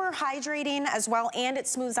super hydrating as well, and it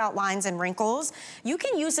smooths out lines and wrinkles. You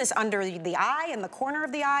can use this under the eye, in the corner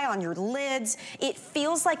of the eye, on your lids. It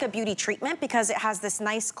feels like a beauty treatment because it has this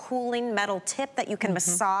nice cooling metal tip that you can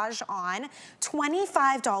massage on.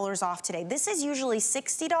 $25 off today. This is usually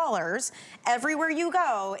 $60. Everywhere you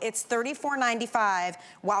go, it's $34.95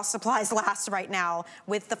 while supplies last right now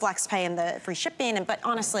with the flex pay and the free shipping. But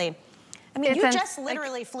honestly, I mean, you just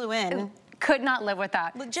literally flew in. Could not live with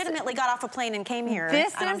that. Legitimately got off a plane and came here,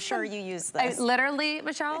 and I'm sure you use this. Literally,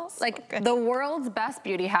 Michelle, like the world's best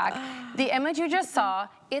beauty hack. The image you just saw,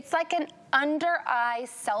 it's like an under-eye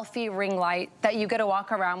selfie ring light that you get to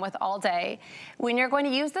walk around with all day. When you're going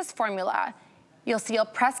to use this formula, you'll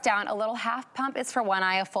press down. A little half pump is for 1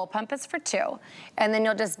 eye, a full pump is for 2. And then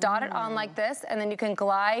you'll just dot it on like this, and then you can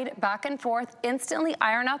glide back and forth, instantly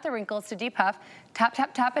iron out the wrinkles to depuff, tap,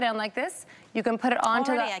 tap, tap it in like this. You can put it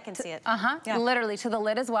onto I can see it. Literally to the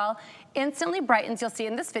lid as well. Instantly brightens, you'll see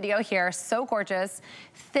in this video here, so gorgeous.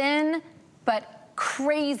 Thin, but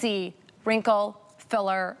crazy wrinkle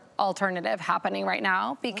filler alternative happening right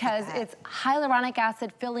now because it's hyaluronic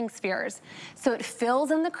acid filling spheres. So it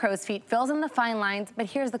fills in the crow's feet, fills in the fine lines, but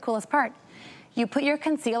here's the coolest part. You put your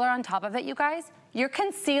concealer on top of it, you guys, your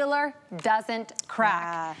concealer doesn't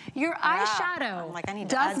crack. Your eyeshadow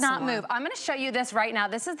does not move. I'm gonna show you this right now.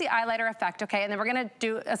 This is the eyeliner effect, okay? And then we're gonna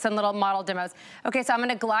do some little model demos. Okay, so I'm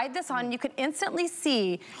gonna glide this on. You can instantly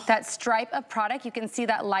see that stripe of product. You can see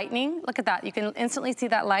that lightning. Look at that. You can instantly see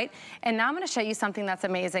that light. And now I'm gonna show you something that's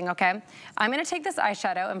amazing, okay? I'm gonna take this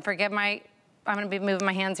eyeshadow and forgive my, I'm gonna be moving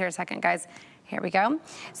my hands here a second, guys. Here we go.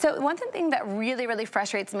 So one thing that really, really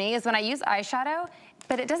frustrates me is when I use eyeshadow,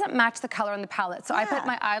 but it doesn't match the color on the palette. So I put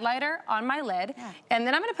my eyeliner on my lid, and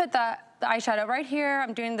then I'm gonna put the eyeshadow right here.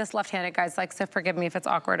 I'm doing this left-handed, guys, like, so forgive me if it's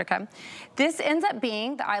awkward, okay? This ends up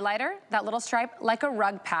being the eyeliner, that little stripe, like a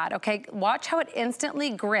rug pad, okay? Watch how it instantly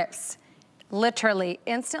grips. Literally,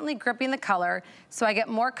 instantly gripping the color, so I get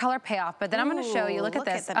more color payoff. But then I'm gonna show you, look at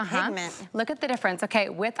this. Look at the pigment. Look at the difference, okay,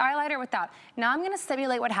 with eyeliner, without. Now I'm gonna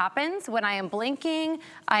simulate what happens when I am blinking,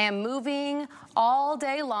 I am moving all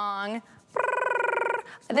day long.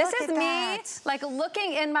 This is me, like,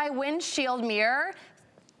 looking in my windshield mirror,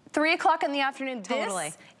 3 o'clock in the afternoon.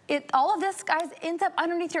 Totally. All of this, guys, ends up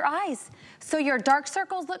underneath your eyes. So your dark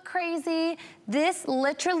circles look crazy. This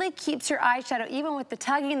literally keeps your eyeshadow, even with the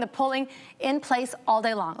tugging, the pulling, in place all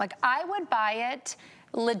day long. Like, I would buy it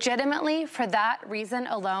legitimately for that reason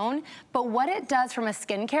alone. But what it does from a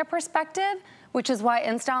skincare perspective, which is why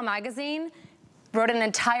InStyle magazine wrote an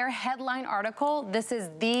entire headline article. This is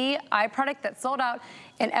the eye product that sold out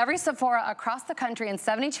in every Sephora across the country in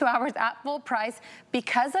 72 hours at full price.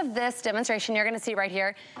 Because of this demonstration you're gonna see right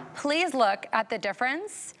here, please look at the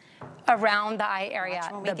difference around the eye area.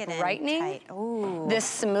 The brightening, the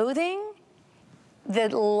smoothing, the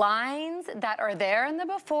lines that are there in the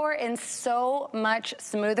before and so much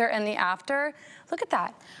smoother in the after. Look at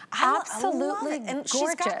that. Absolutely and gorgeous.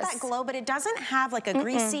 She's got that glow, but it doesn't have like a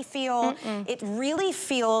greasy feel. It really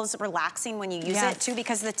feels relaxing when you use it too,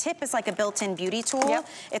 because the tip is like a built-in beauty tool.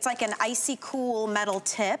 It's like an icy cool metal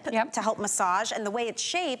tip to help massage, and the way it's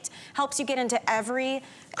shaped helps you get into every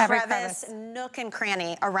crevice, nook and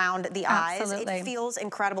cranny around the eyes. It feels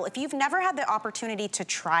incredible. If you've never had the opportunity to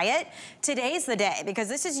try it, today's the day, because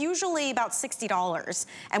this is usually about $60,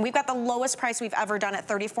 and we've got the lowest price we've ever done at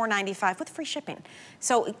 $34.95 with free shipping.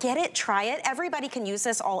 So get it, try it. Everybody can use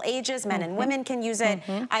this, all ages, men and women can use it.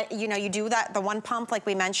 You know, you do that, the one pump like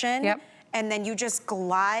we mentioned, and then you just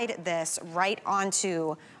glide this right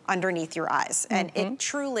onto underneath your eyes. And it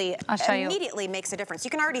truly immediately makes a difference. You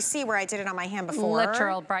can already see where I did it on my hand before.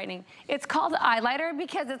 Literal brightening. It's called eyeliner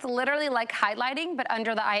because it's literally like highlighting, but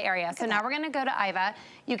under the eye area. So now we're gonna go to Iva.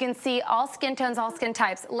 You can see all skin tones, all skin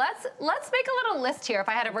types. Let's make a little list here, if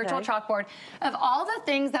I had a virtual chalkboard, of all the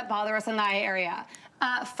things that bother us in the eye area.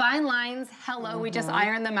 Fine lines, hello, we just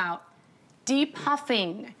ironed them out. Deep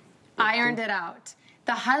puffing, ironed it out.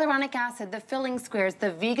 The hyaluronic acid, the filling squares,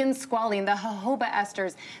 the vegan squalene, the jojoba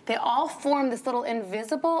esters, they all form this little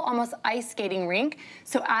invisible, almost ice skating rink.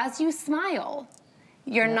 So as you smile,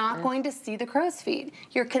 you're not going to see the crow's feet.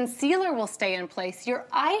 Your concealer will stay in place. Your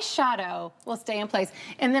eyeshadow will stay in place.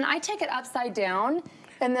 And then I take it upside down,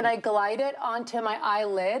 and then I glide it onto my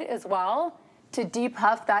eyelid as well to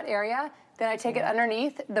depuff that area. Then I take it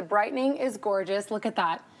underneath. The brightening is gorgeous. Look at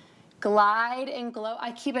that. Glide and glow.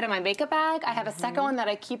 I keep it in my makeup bag. I have a second one that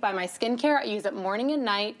I keep by my skincare. I use it morning and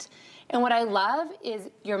night. And what I love is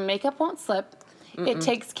your makeup won't slip. It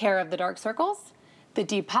takes care of the dark circles, the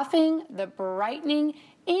depuffing, the brightening,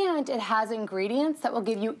 and it has ingredients that will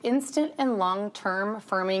give you instant and long-term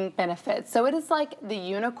firming benefits. So it is like the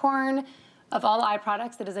unicorn of all eye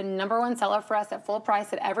products. It is a #1 seller for us at full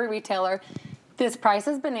price at every retailer. This price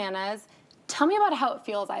is bananas. Tell me about how it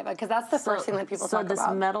feels, Iva, because that's the first thing that people talk about. So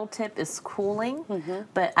this metal tip is cooling,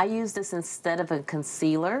 but I use this instead of a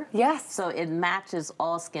concealer. Yes. So it matches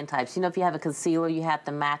all skin types. You know, if you have a concealer, you have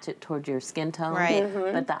to match it towards your skin tone.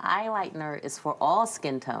 But the eyeliner is for all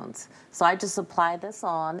skin tones. So I just apply this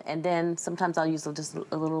on, and then sometimes I'll use just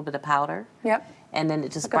a little bit of powder. And then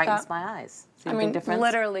it just brightens my eyes. I mean,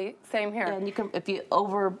 literally, same here. Yeah, and you can, if you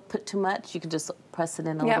put too much, you can just press it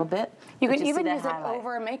in a little bit. You can even use it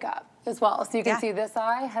over makeup as well. So you can see this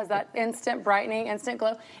eye has that instant brightening, instant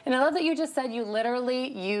glow. And I love that you just said you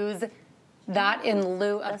literally use that in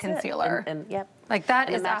lieu of concealer. Yep. Like that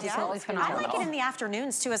is absolutely phenomenal. I like it in the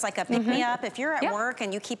afternoons too as like a pick-me-up. If you're at work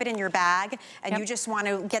and you keep it in your bag and you just want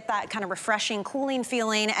to get that kind of refreshing, cooling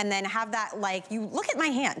feeling and then have that like, you look at my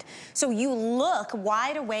hand. So you look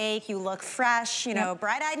wide awake, you look fresh, you know,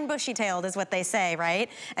 bright-eyed and bushy-tailed is what they say, right?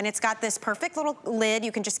 And it's got this perfect little lid.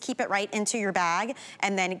 You can just keep it right into your bag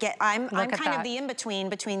and then I'm kind of the in-between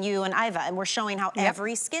between you and Iva, and we're showing how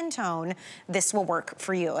every skin tone this will work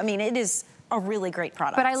for you. I mean, it is a really great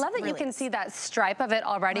product. But I love that you can see that stripe of it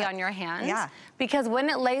already on your hands. Yeah. Because when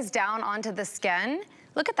it lays down onto the skin,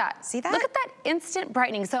 look at that. See that? Look at that instant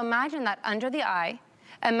brightening. So imagine that under the eye.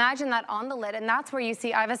 Imagine that on the lid. And that's where you see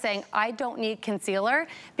Iva saying, I don't need concealer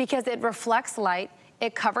because it reflects light.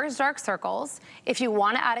 It covers dark circles. If you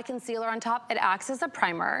want to add a concealer on top, it acts as a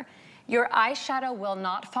primer. Your eyeshadow will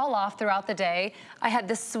not fall off throughout the day. I had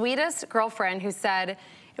the sweetest girlfriend who said,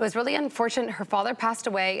 it was really unfortunate. Her father passed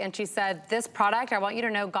away, and she said, this product, I want you to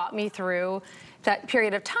know, got me through that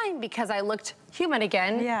period of time because I looked human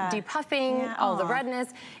again, depuffing, all the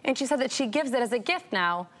redness. And she said that she gives it as a gift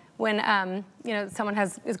now when you know, someone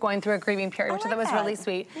is going through a grieving period, which I thought was really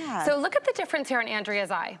sweet. So look at the difference here on Andrea's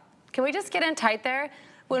eye. Can we just get in tight there?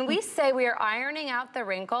 When we say we are ironing out the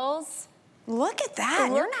wrinkles, look at that.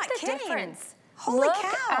 You're not kidding. Difference. Holy look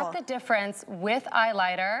cow. at the difference with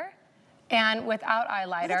highlighter and without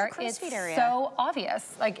eyeliner. It's so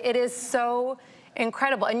obvious. Like, it is so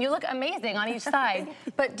incredible. And you look amazing on each side.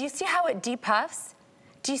 But do you see how it depuffs?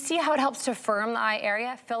 Do you see how it helps to firm the eye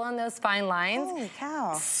area, fill in those fine lines? Holy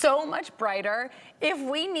cow. So much brighter. If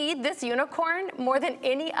we need this unicorn more than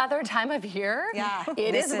any other time of year,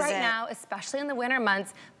 it is right now, especially in the winter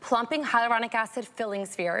months, plumping hyaluronic acid filling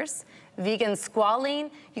spheres, vegan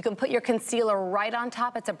squalene. You can put your concealer right on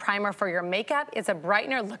top. It's a primer for your makeup. It's a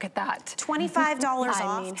brightener. Look at that. $25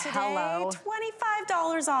 off today. Hello.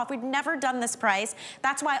 $25 off. We've never done this price.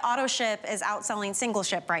 That's why auto ship is outselling single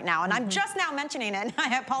ship right now. And I'm just now mentioning it, and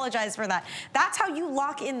I apologize for that. That's how you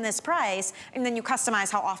lock in this price, and then you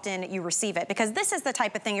customize how often you receive it. Because this is the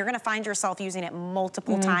type of thing you're gonna find yourself using it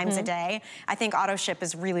multiple times a day. I think auto ship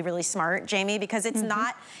is really, really smart, Jamie, because it's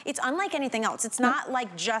not, it's unlike anything else. It's not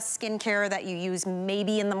like just skincare that you use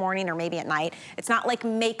maybe in the morning or maybe at night. It's not like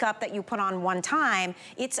makeup that you put on one time.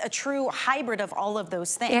 It's a true hybrid of all of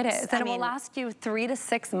those things. It is, and it will last you 3 to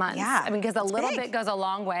 6 months. I mean, because a little bit goes a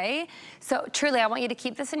long way. So truly, I want you to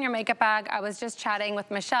keep this in your makeup bag. I was just chatting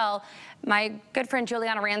with Michelle. My good friend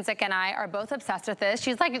Juliana Rancic and I are both obsessed with this.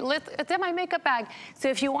 She's like, it's in my makeup bag. So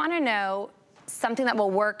if you want to know something that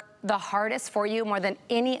will work the hardest for you more than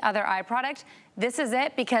any other eye product, this is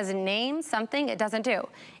it, because name something it doesn't do.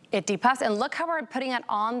 It depuffs, and look how we're putting it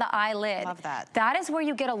on the eyelid. Love that. That is where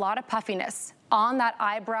you get a lot of puffiness. On that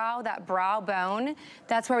eyebrow, that brow bone,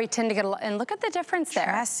 that's where we tend to get a lot, and look at the difference there.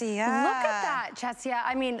 Chessia. Look at that, Chessia.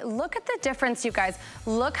 I mean, look at the difference, you guys.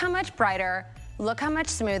 Look how much brighter, look how much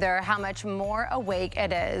smoother, how much more awake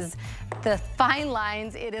it is. The fine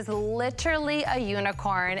lines, it is literally a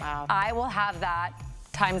unicorn. Wow. I will have that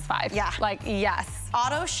 ×5. Yeah. Like, yes.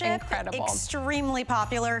 Auto ship, incredible. Extremely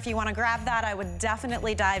popular. If you want to grab that, I would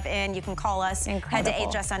definitely dive in. You can call us, head to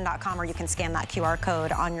hsn.com, or you can scan that QR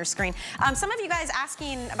code on your screen. Some of you guys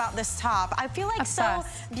asking about this top. I feel like so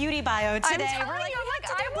beauty bio today. We're like,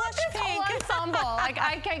 I want this whole ensemble. Like,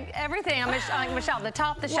 I can everything. I'm like, Michelle, the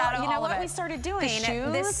top, the shadow, you know all of what it. we started doing? The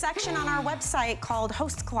shoes? This section on our website called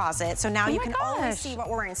Host Closet. So now you can always see what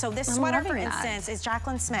we're wearing. So this sweater, for instance, is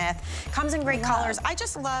Jacqueline Smith. Comes in great colors. I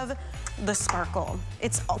just love the sparkle.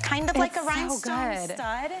 It's kind of like a rhinestone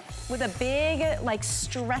stud with a big, like,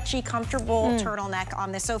 stretchy, comfortable turtleneck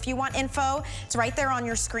on this. So if you want info, it's right there on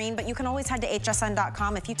your screen, but you can always head to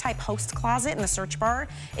hsn.com. If you type Host Closet in the search bar,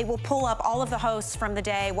 it will pull up all of the hosts from the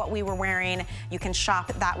day, what we were wearing. You can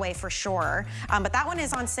shop that way for sure. But that one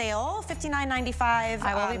is on sale, $59.95.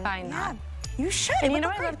 I will be buying that. You should. And you know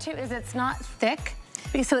what I love too is it's not thick.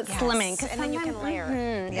 So it's slimming, and then you can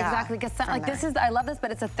layer. Exactly, because like this is, I love this,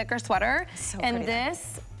 but it's a thicker sweater, and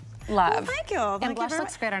this, love. Well, thank you. And blush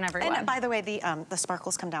looks great on everyone. And by the way, the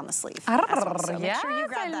sparkles come down the sleeve. So make sure you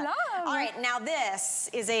grab that. All right, now this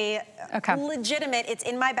is a legitimate. It's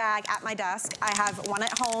in my bag at my desk. I have one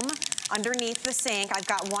at home underneath the sink. I've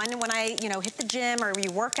got one when I, hit the gym or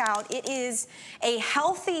you work out. It is a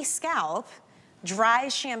healthy scalp, dry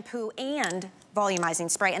shampoo, and volumizing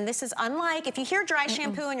spray. And this is unlike, if you hear dry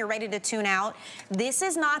shampoo and you're ready to tune out, this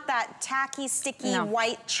is not that tacky, sticky,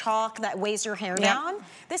 white chalk that weighs your hair down.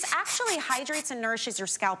 This actually hydrates and nourishes your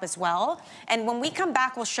scalp as well. And when we come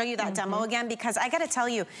back, we'll show you that demo again, because I gotta tell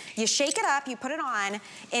you, you shake it up, you put it on,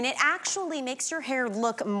 and it actually makes your hair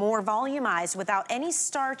look more volumized without any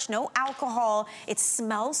starch, no alcohol. It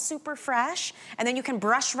smells super fresh, and then you can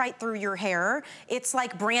brush right through your hair. It's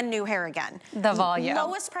like brand new hair again. The volume.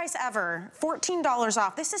 Lowest price ever, $14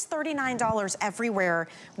 off. This is $39 everywhere.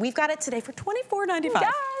 We've got it today for $24.95.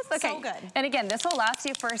 Yes, okay. So good. And again, this will last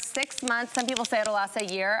you for 6 months. Some people say it'll last a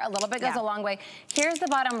year. A little bit goes a long way. Here's the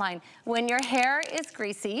bottom line. When your hair is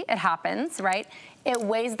greasy, it happens, right? It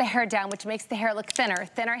weighs the hair down, which makes the hair look thinner.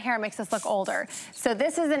 Thinner hair makes us look older. So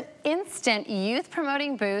this is an instant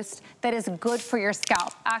youth-promoting boost that is good for your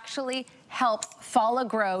scalp. Actually helps follow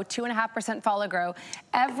grow, 2.5% follow grow.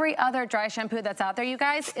 Every other dry shampoo that's out there, you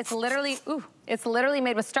guys, it's literally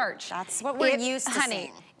made with starch. That's what we're used to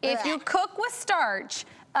seeing. If you cook with starch,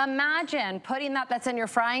 imagine putting that's in your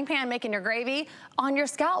frying pan, making your gravy, on your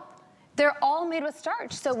scalp. They're all made with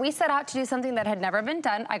starch. So we set out to do something that had never been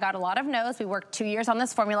done. I got a lot of no's. We worked 2 years on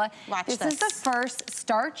this formula. This is the first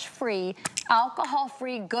starch-free,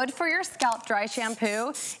 alcohol-free, good for your scalp dry shampoo.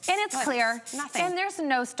 And it's clear. Nothing. And there's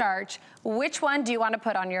no starch. Which one do you want to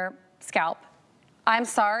put on your scalp? I'm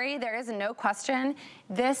sorry, there is no question.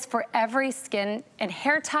 This for every skin and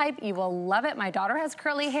hair type, you will love it. My daughter has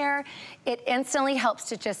curly hair. It instantly helps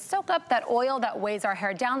to just soak up that oil that weighs our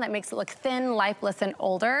hair down, that makes it look thin, lifeless, and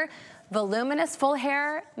older. Voluminous full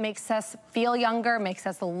hair makes us feel younger, makes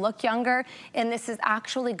us look younger, and this is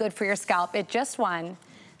actually good for your scalp. It just won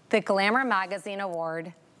the Glamour Magazine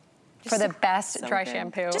Award for the best dry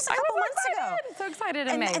shampoo. Just a couple months ago. So excited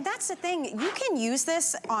in May. And that's the thing, you can use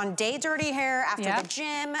this on day dirty hair, after the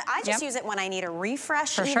gym. I just use it when I need a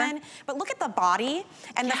refresh even. But look at the body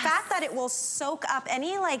and the fact that it will soak up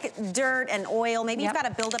any like dirt and oil. Maybe you've got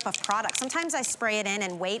a buildup of product. Sometimes I spray it in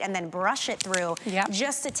and wait and then brush it through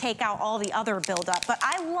just to take out all the other buildup. But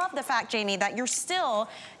I love the fact, Jamie, that you're so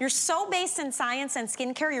based in science and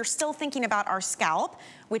skincare, you're still thinking about our scalp,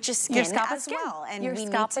 which is skin as well. And we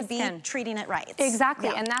need to be treating it right. Exactly,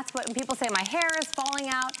 and that's what when people say my hair is falling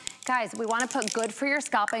out. Guys, we want to put good for your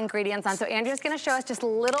scalp ingredients on. So Andrea's going to show us just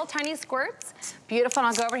little tiny squirts. Beautiful, and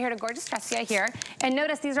I'll go over here to gorgeous Tressia here. And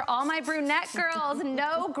notice these are all my brunette girls,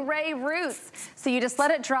 no gray roots. So you just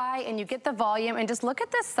let it dry and you get the volume, and just look at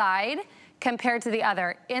this side compared to the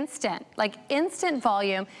other. Instant, like instant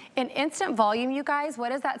volume. In instant volume, you guys, what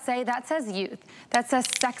does that say? That says youth. That says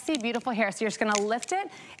sexy, beautiful hair. So you're just gonna lift it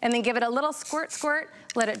and then give it a little squirt, squirt,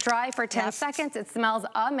 let it dry for 10 seconds. It smells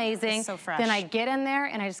amazing. It's so fresh. Then I get in there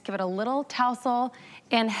and I just give it a little tousle,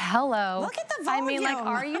 and hello. Look at the volume. I mean, like,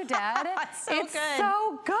 are you dead? It's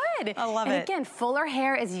so good. I love it. And it. again, fuller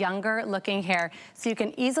hair is younger looking hair. So you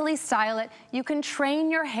can easily style it. You can train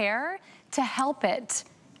your hair to help it.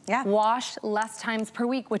 Wash less times per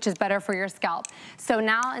week, which is better for your scalp. So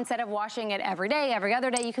now instead of washing it every day, every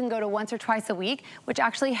other day, you can go to once or twice a week, which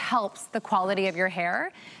actually helps the quality of your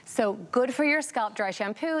hair. So good for your scalp dry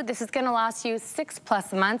shampoo. This is gonna last you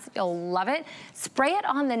 6+ months. You'll love it. Spray it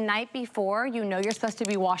on the night before you know you're supposed to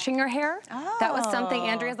be washing your hair. That was something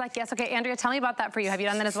Andrea's like, yes, okay, Andrea, tell me about that for you. Have you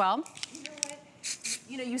done that as well?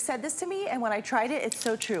 You know, you said this to me, and when I tried it, it's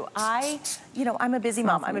so true. You know, I'm a busy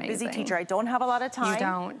mom. I'm a busy teacher. I don't have a lot of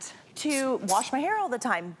time to wash my hair all the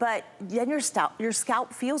time, but then your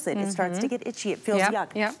scalp feels it. It starts to get itchy. It feels yuck.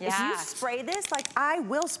 If you spray this, like I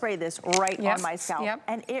will spray this right on my scalp,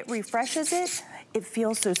 and it refreshes it. It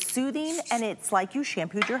feels so soothing, and it's like you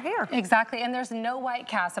shampooed your hair. Exactly, and there's no white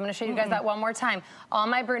cast. I'm gonna show you guys that one more time. All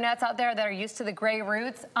my brunettes out there that are used to the gray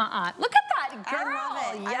roots, look at that, girl.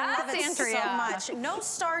 I love it. Yes, I love it Andrea. so much. No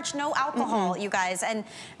starch, no alcohol, you guys. And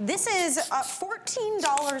this is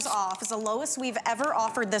 $14 off. It's the lowest we've ever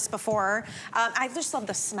offered this before. I just love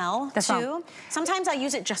the smell, too. Sometimes I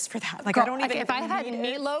use it just for that. Like, I don't even if I had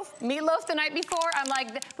meatloaf the night before, I'm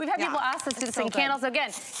like, we've had people ask us to sing candles. Again,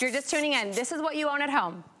 if you're just tuning in, this is what you own at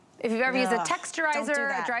home. If you've ever used a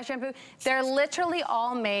texturizer, a dry shampoo, they're literally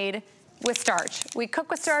all made with starch. We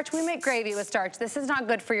cook with starch, we make gravy with starch. This is not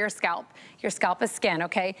good for your scalp. Your scalp is skin,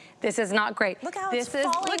 okay? This is not great. Look how it's falling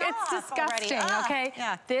off. Look, it's disgusting, okay?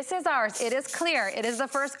 Yeah. This is ours. It is clear. It is the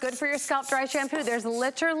first good for your scalp dry shampoo. There's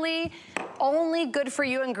literally only good for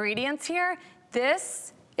you ingredients here.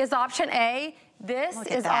 This is option A. This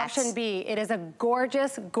is option B. It is a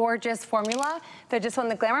gorgeous, gorgeous formula that just won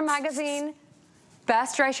the Glamour Magazine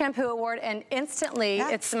Best Dry Shampoo Award, and instantly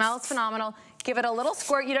it smells phenomenal, Give it a little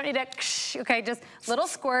squirt. You don't need to, okay, just little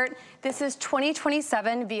squirt. This is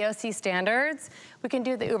 2027 VOC standards. We can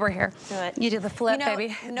do the Uber here. Do it. You do the flip,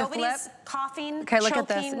 baby. Nobody's coughing, okay, look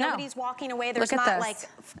choking, at this. nobody's walking away. There's not like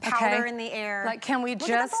powder in the air. Like, can we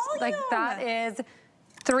just, like, that is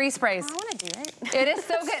 3 sprays. I want to do it. It is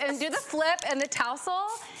so good. And do the flip and the tousle.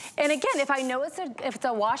 And again, if I know if it's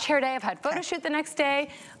a wash hair day, I've had photo shoot the next day,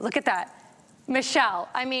 look at that. Michelle,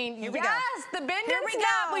 I mean, yes, the bend and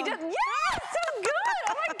snap. We just, yes, so good.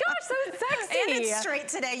 Oh my gosh, so sexy. And it's straight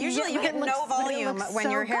today. Usually you get no volume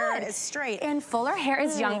when your hair is straight. And fuller hair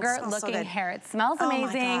is younger looking hair. It smells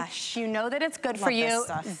amazing. My gosh. You know that it's good for you.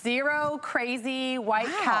 Zero crazy white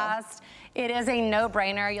cast. It is a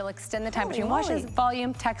no-brainer. You'll extend the time between washes,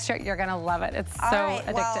 volume, texture. You're gonna love it. It's so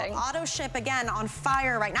addicting. Well, auto ship again on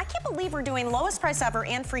fire right now. I can't believe we're doing lowest price ever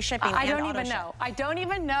and free shipping. I don't even know. I don't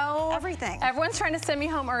even know everything. Everyone's trying to send me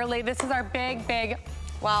home early. This is our big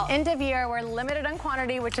end of year. We're limited on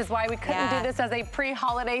quantity, which is why we couldn't do this as a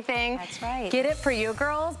pre-holiday thing. That's right. Get it for you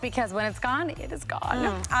girls, because when it's gone, it is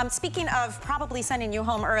gone. Speaking of probably sending you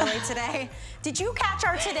home early today, did you catch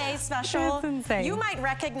our today's special? That's insane. You might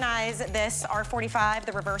recognize this R45,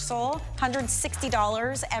 the reversal,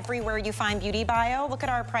 $160 everywhere you find Beauty Bio. Look at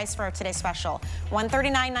our price for our today's special,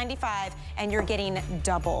 $139.95, and you're getting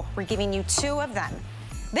double. We're giving you 2 of them.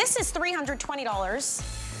 This is $320.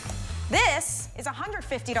 This is a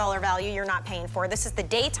 $150 value you're not paying for. This is the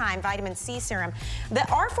daytime vitamin C serum. The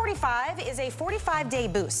R45 is a 45-day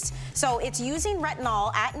boost. So it's using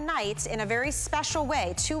retinol at night in a very special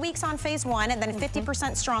way. 2 weeks on phase 1 and then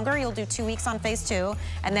 50% stronger. You'll do 2 weeks on phase 2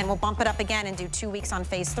 and then we'll bump it up again and do 2 weeks on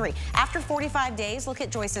phase 3. After 45 days, look at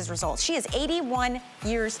Joyce's results. She is 81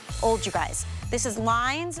 years old, you guys. This is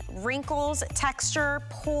lines, wrinkles, texture,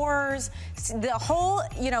 pores, the whole,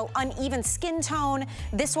 uneven skin tone.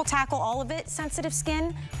 This will tackle all of it. Sensitive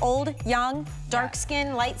skin, old, young, dark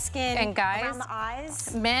skin, light skin, and guys, around the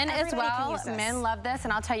eyes. Men as well. Men love this.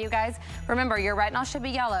 And I'll tell you guys, remember, your retinol should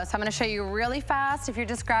be yellow. So I'm going to show you really fast if you're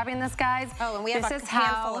just grabbing this, guys. Oh, and we have a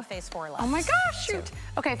handful of phase 4 left. Oh my gosh, shoot.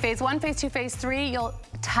 Okay, phase 1, phase 2, phase 3, you'll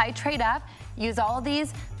titrate up. Use all of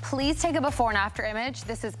these. Please take a before and after image.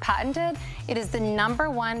 This is patented. It is the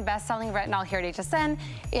 #1 best-selling retinol here at HSN.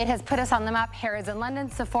 It has put us on the map. Harrods in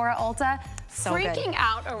London, Sephora, Ulta. So freaking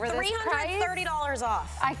out over this price. $330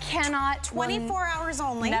 off. I cannot. 24 hours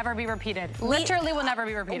only. Never be repeated. Literally will never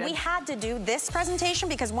be repeated. We had to do this presentation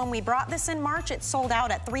because when we brought this in March, it sold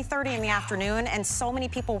out at 3:30 in the afternoon, and so many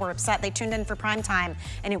people were upset. They tuned in for prime time,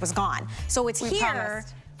 and it was gone. So it's here.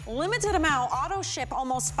 Promised. Limited amount, auto ship,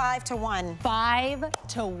 almost 5 to 1. 5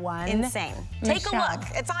 to 1. Insane. Take a look.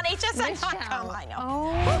 It's on hsn.com. I know.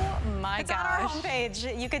 Oh my gosh. It's on our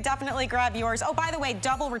homepage. You could definitely grab yours. Oh, by the way,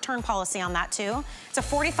 double return policy on that too. It's a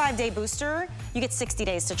 45-day booster. You get 60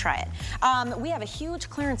 days to try it. We have a huge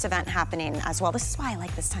clearance event happening as well. This is why I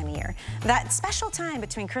like this time of year. That special time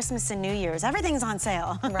between Christmas and New Year's, everything's on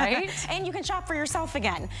sale. Right? And you can shop for yourself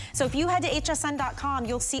again. So if you head to hsn.com,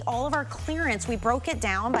 you'll see all of our clearance. We broke it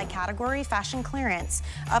down by category, fashion clearance,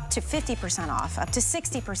 up to 50% off, up to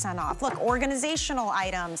 60% off. Look, organizational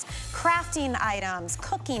items, crafting items,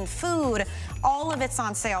 cooking, food, all of it's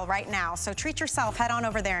on sale right now. So treat yourself, head on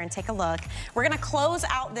over there and take a look. We're gonna close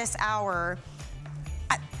out this hour.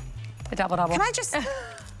 A double. Can I just,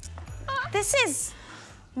 this is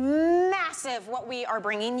massive what we are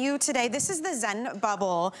bringing you today. This is the Zen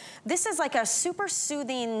Bubble. This is like a super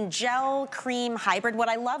soothing gel cream hybrid. What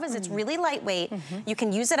I love is it's really lightweight. You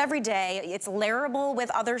can use it every day. It's layerable with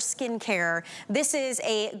other skincare. This is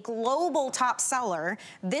a global top seller.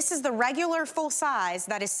 This is the regular full size.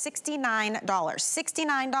 That is $69.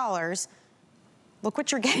 $69. Look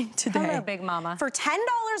what you're getting today. Hello, Big Mama. For $10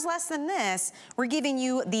 less than this, we're giving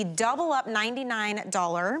you the double up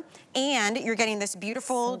 $99, and you're getting this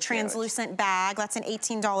beautiful translucent bag. That's an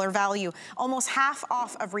 $18 value, almost half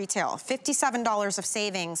off of retail, $57 of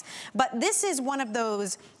savings. But this is one of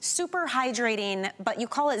those super hydrating, but you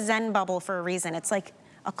call it Zen Bubble for a reason. It's like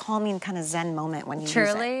a calming kind of Zen moment when you use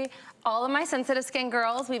it. Truly, all of my sensitive skin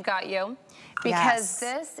girls, we've got you. Because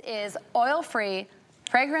this is oil-free,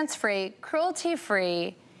 fragrance-free,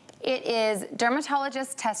 cruelty-free. It is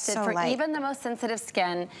dermatologist tested for even the most sensitive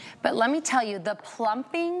skin. But let me tell you, the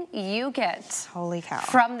plumping you get holy cow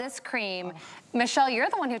from this cream. Michelle, you're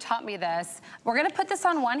the one who taught me this. We're gonna put this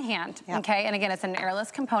on one hand, okay? And again, it's an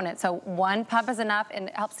airless component, so one pump is enough and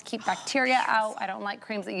it helps keep bacteria out. I don't like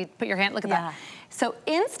creams that you put your hand, look at that. So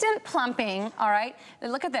instant plumping, all right?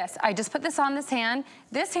 And look at this, I just put this on this hand.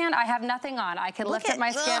 This hand, I have nothing on. I can lift up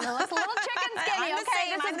my skin. It looks a little chicken skinny,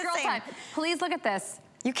 okay? This is girl time. Please look at this.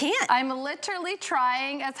 You can't. I'm literally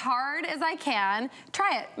trying as hard as I can.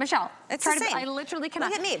 Try it, Michelle. It's the same. I literally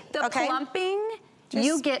cannot. Look at me. The plumping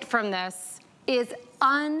you get from this is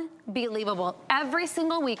unbelievable. Every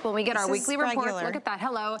single week when we get our weekly reports, look at that.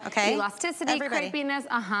 Hello. Okay. Elasticity, crepiness.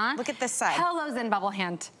 Look at this side. Hello, Zen Bubble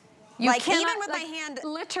hand. You like cannot, even with my hand.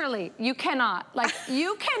 Literally, you cannot. Like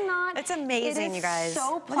you cannot. It's amazing, you guys.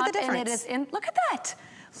 So look plump at the difference. and it is in. Look at that.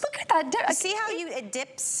 Look at that. See how it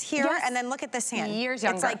dips here, and then look at this hand. Years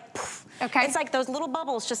younger. It's like, poof. Okay. It's like those little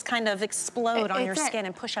bubbles just kind of explode on your skin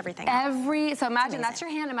and push everything out. So imagine that's your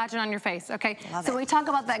hand, imagine on your face, okay? Love so when we talk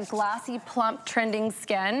about that glassy, plump, trending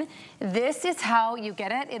skin, this is how you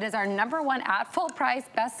get it. It is our #1 at full price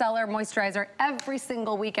bestseller moisturizer every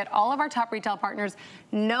single week at all of our top retail partners.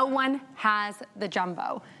 No one has the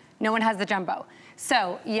jumbo. No one has the jumbo.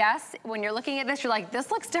 So yes, when you're looking at this, you're like,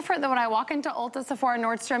 this looks different than when I walk into Ulta, Sephora,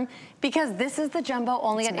 Nordstrom, because this is the jumbo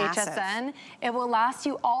only at HSN. It will last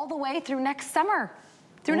you all the way through next summer.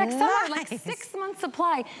 Summer, like 6 months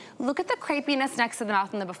supply. Look at the crepiness next to the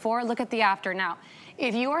mouth in the before, look at the after. Now,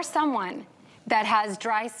 if you are someone that has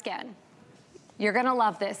dry skin, you're gonna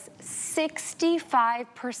love this.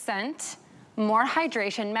 65% more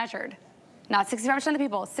hydration measured. Not 65% of the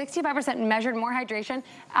people, 65% measured more hydration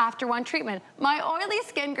after one treatment. My oily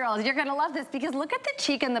skin girls, you're gonna love this because look at the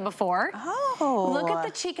cheek in the before. Look at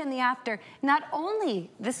the cheek in the after. Not only,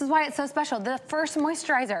 this is why it's so special, the first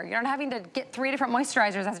moisturizer. You're not having to get 3 different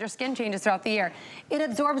moisturizers as your skin changes throughout the year. It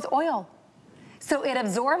absorbs oil. So it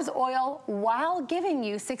absorbs oil while giving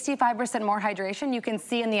you 65% more hydration. You can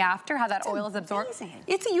see in the after how that oil is absorbed.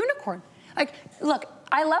 It's a unicorn. Like, look,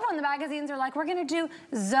 I love when the magazines are like, we're gonna do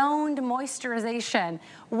zoned moisturization.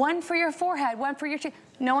 One for your forehead, one for your cheek.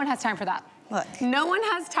 No one has time for that. Look. No one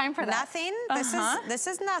has time for that. Nothing. This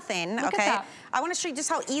is nothing. Look okay. at that. I want to show you just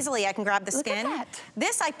how easily I can grab the skin. Look at that.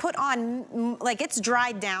 This I put on like it's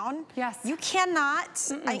dried down. Yes. You cannot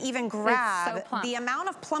even grab so the amount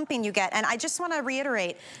of plumping you get. And I just want to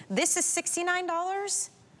reiterate, this is $69.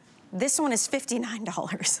 This one is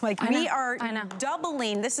 $59. Like we are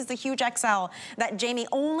doubling. This is the huge XL that Jamie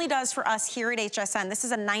only does for us here at HSN. This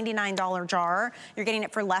is a $99 jar. You're getting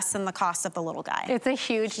it for less than the cost of the little guy. It's a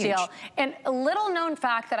huge deal. And a little known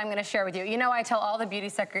fact that I'm gonna share with you. You know, I tell all the beauty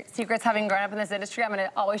secrets having grown up in this industry. I'm gonna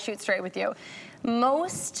always shoot straight with you.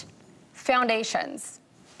 Most foundations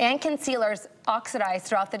and concealers oxidize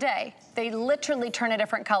throughout the day. They literally turn a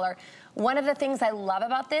different color. One of the things I love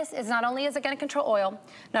about this is not only is it gonna control oil,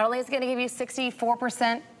 not only is it gonna give you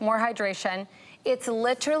 64% more hydration, it's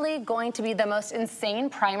literally going to be the most insane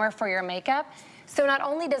primer for your makeup. So not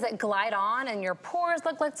only does it glide on and your pores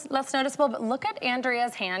look less noticeable, but look at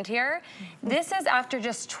Andrea's hand here. This is after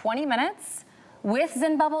just 20 minutes with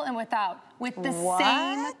Zen Bubble and without, with the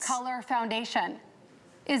same color foundation.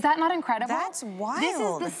 Is that not incredible? That's wild. This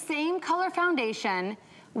is the same color foundation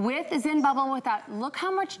with Zen Bubble and without. Look how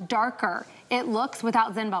much darker it looks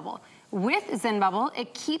without Zen Bubble. With Zen Bubble,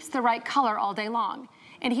 it keeps the right color all day long.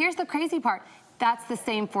 And here's the crazy part. That's the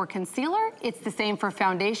same for concealer. It's the same for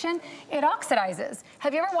foundation. It oxidizes.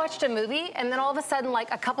 Have you ever watched a movie and then all of a sudden,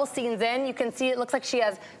 like a couple scenes in, you can see it looks like she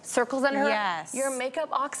has circles in her? Yes. Your makeup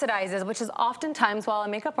oxidizes, which is oftentimes while a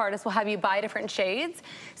makeup artist will have you buy different shades.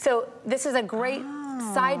 So this is a great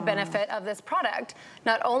side benefit of this product.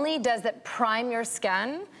 Not only does it prime your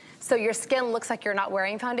skin, so your skin looks like you're not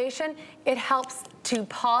wearing foundation, it helps to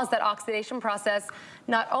pause that oxidation process,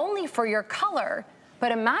 not only for your color,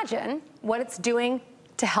 but imagine what it's doing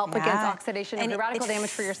to help against oxidation and radical damage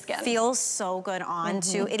for your skin. Feels so good on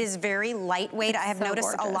too. It is very lightweight. I have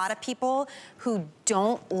noticed a lot of people who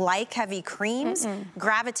don't like heavy creams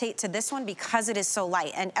gravitate to this one because it is so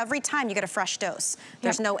light. And every time you get a fresh dose.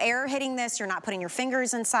 There's no air hitting this. You're not putting your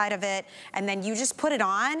fingers inside of it. And then you just put it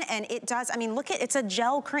on and it does, I mean, look at, it's a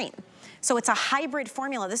gel cream. So it's a hybrid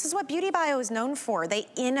formula. This is what Beauty Bio is known for. They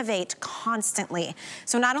innovate constantly.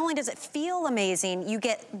 So not only does it feel amazing, you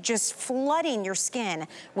get just flooding your skin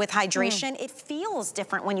with hydration. It feels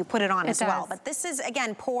different when you put it on as well. But this is,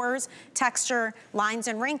 again, pores, texture, lines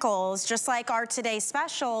and wrinkles, just like our today's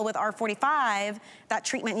special with R45, that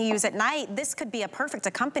treatment you use at night. This could be a perfect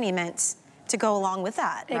accompaniment to go along with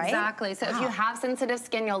that, right? Exactly. So if you have sensitive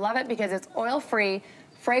skin, you'll love it because it's oil-free,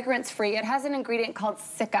 fragrance-free. It has an ingredient called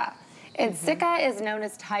Sika. And Sika is known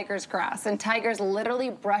as tiger's grass, and tigers literally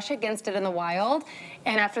brush against it in the wild,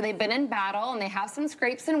 and after they've been in battle and they have some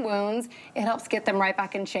scrapes and wounds, it helps get them right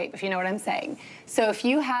back in shape, if you know what I'm saying. So if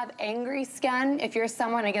you have angry skin, if you're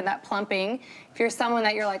someone, again, that plumping, if you're someone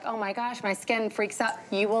that you're like, oh my gosh, my skin freaks out,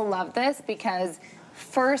 you will love this because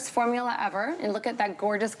first formula ever. And look at that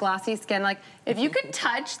gorgeous glossy skin. Like, if you could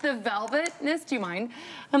touch the velvetness, do you mind?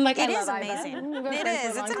 I'm like, it is amazing. It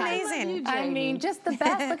is. It's amazing. I mean, just the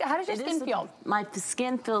best. Look, how does your skin feel? My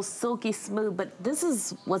skin feels silky smooth, but this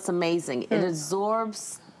is what's amazing. It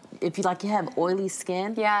absorbs. If you have oily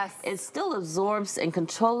skin, yes, it still absorbs and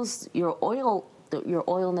controls your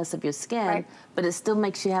oilness of your skin, but it still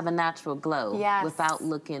makes you have a natural glow without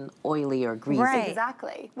looking oily or greasy. Right,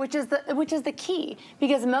 exactly. Which is the key,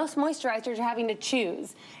 because most moisturizers are having to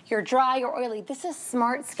choose. You're dry or oily. This is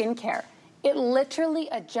smart skincare. It literally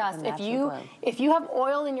adjusts. If you have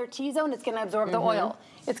oil in your T-zone, it's going to absorb the oil.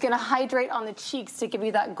 It's going to hydrate on the cheeks to give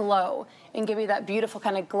you that glow and give you that beautiful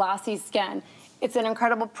kind of glossy skin. It's an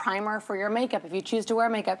incredible primer for your makeup. If you choose to wear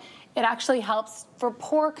makeup, it actually helps for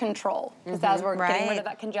pore control, because as we're getting rid of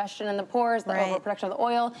that congestion in the pores, the overproduction of the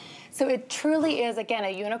oil. So it truly is, again, a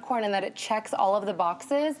unicorn in that it checks all of the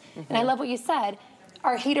boxes. And I love what you said.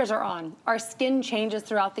 Our heaters are on. Our skin changes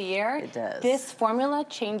throughout the year. It does. This formula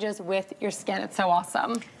changes with your skin. It's so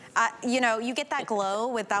awesome. You know, you get that glow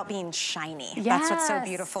without being shiny. Yes, that's what's so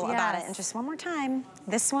beautiful about it. And just one more time,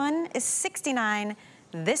 this one is $69.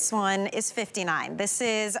 This one is $59. This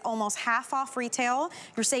is almost half off retail.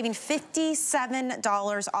 You're saving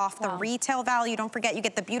 $57 off the retail value. Don't forget, you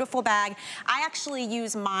get the beautiful bag. I actually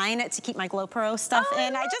use mine to keep my Glow Pro stuff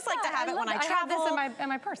in. I just like to have it when I travel. I have this in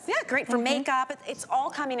my purse. Yeah, great for makeup. It's all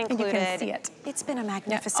coming included. And you can see it. It's been a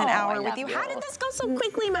magnificent hour with you. How did this go so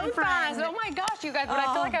quickly, my friend? Oh my gosh, you guys, but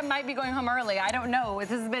I feel like I might be going home early. I don't know. This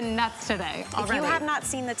has been nuts today already. If you have not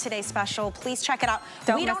seen the Today Special, please check it out.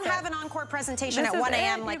 We don't have an encore presentation at 1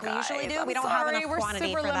 a.m. like we usually do. We don't have enough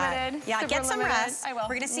quantity for that. Yeah, get some rest. I will.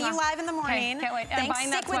 We're going to see you live in the morning. Can't wait. Thanks.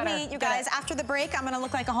 Stick with me, you guys. After the break, I'm going to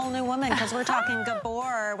look like a whole new woman because we're talking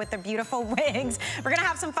Gabor with the beautiful wigs. We're going to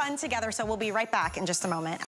have some fun together, so we'll be right back in just a moment.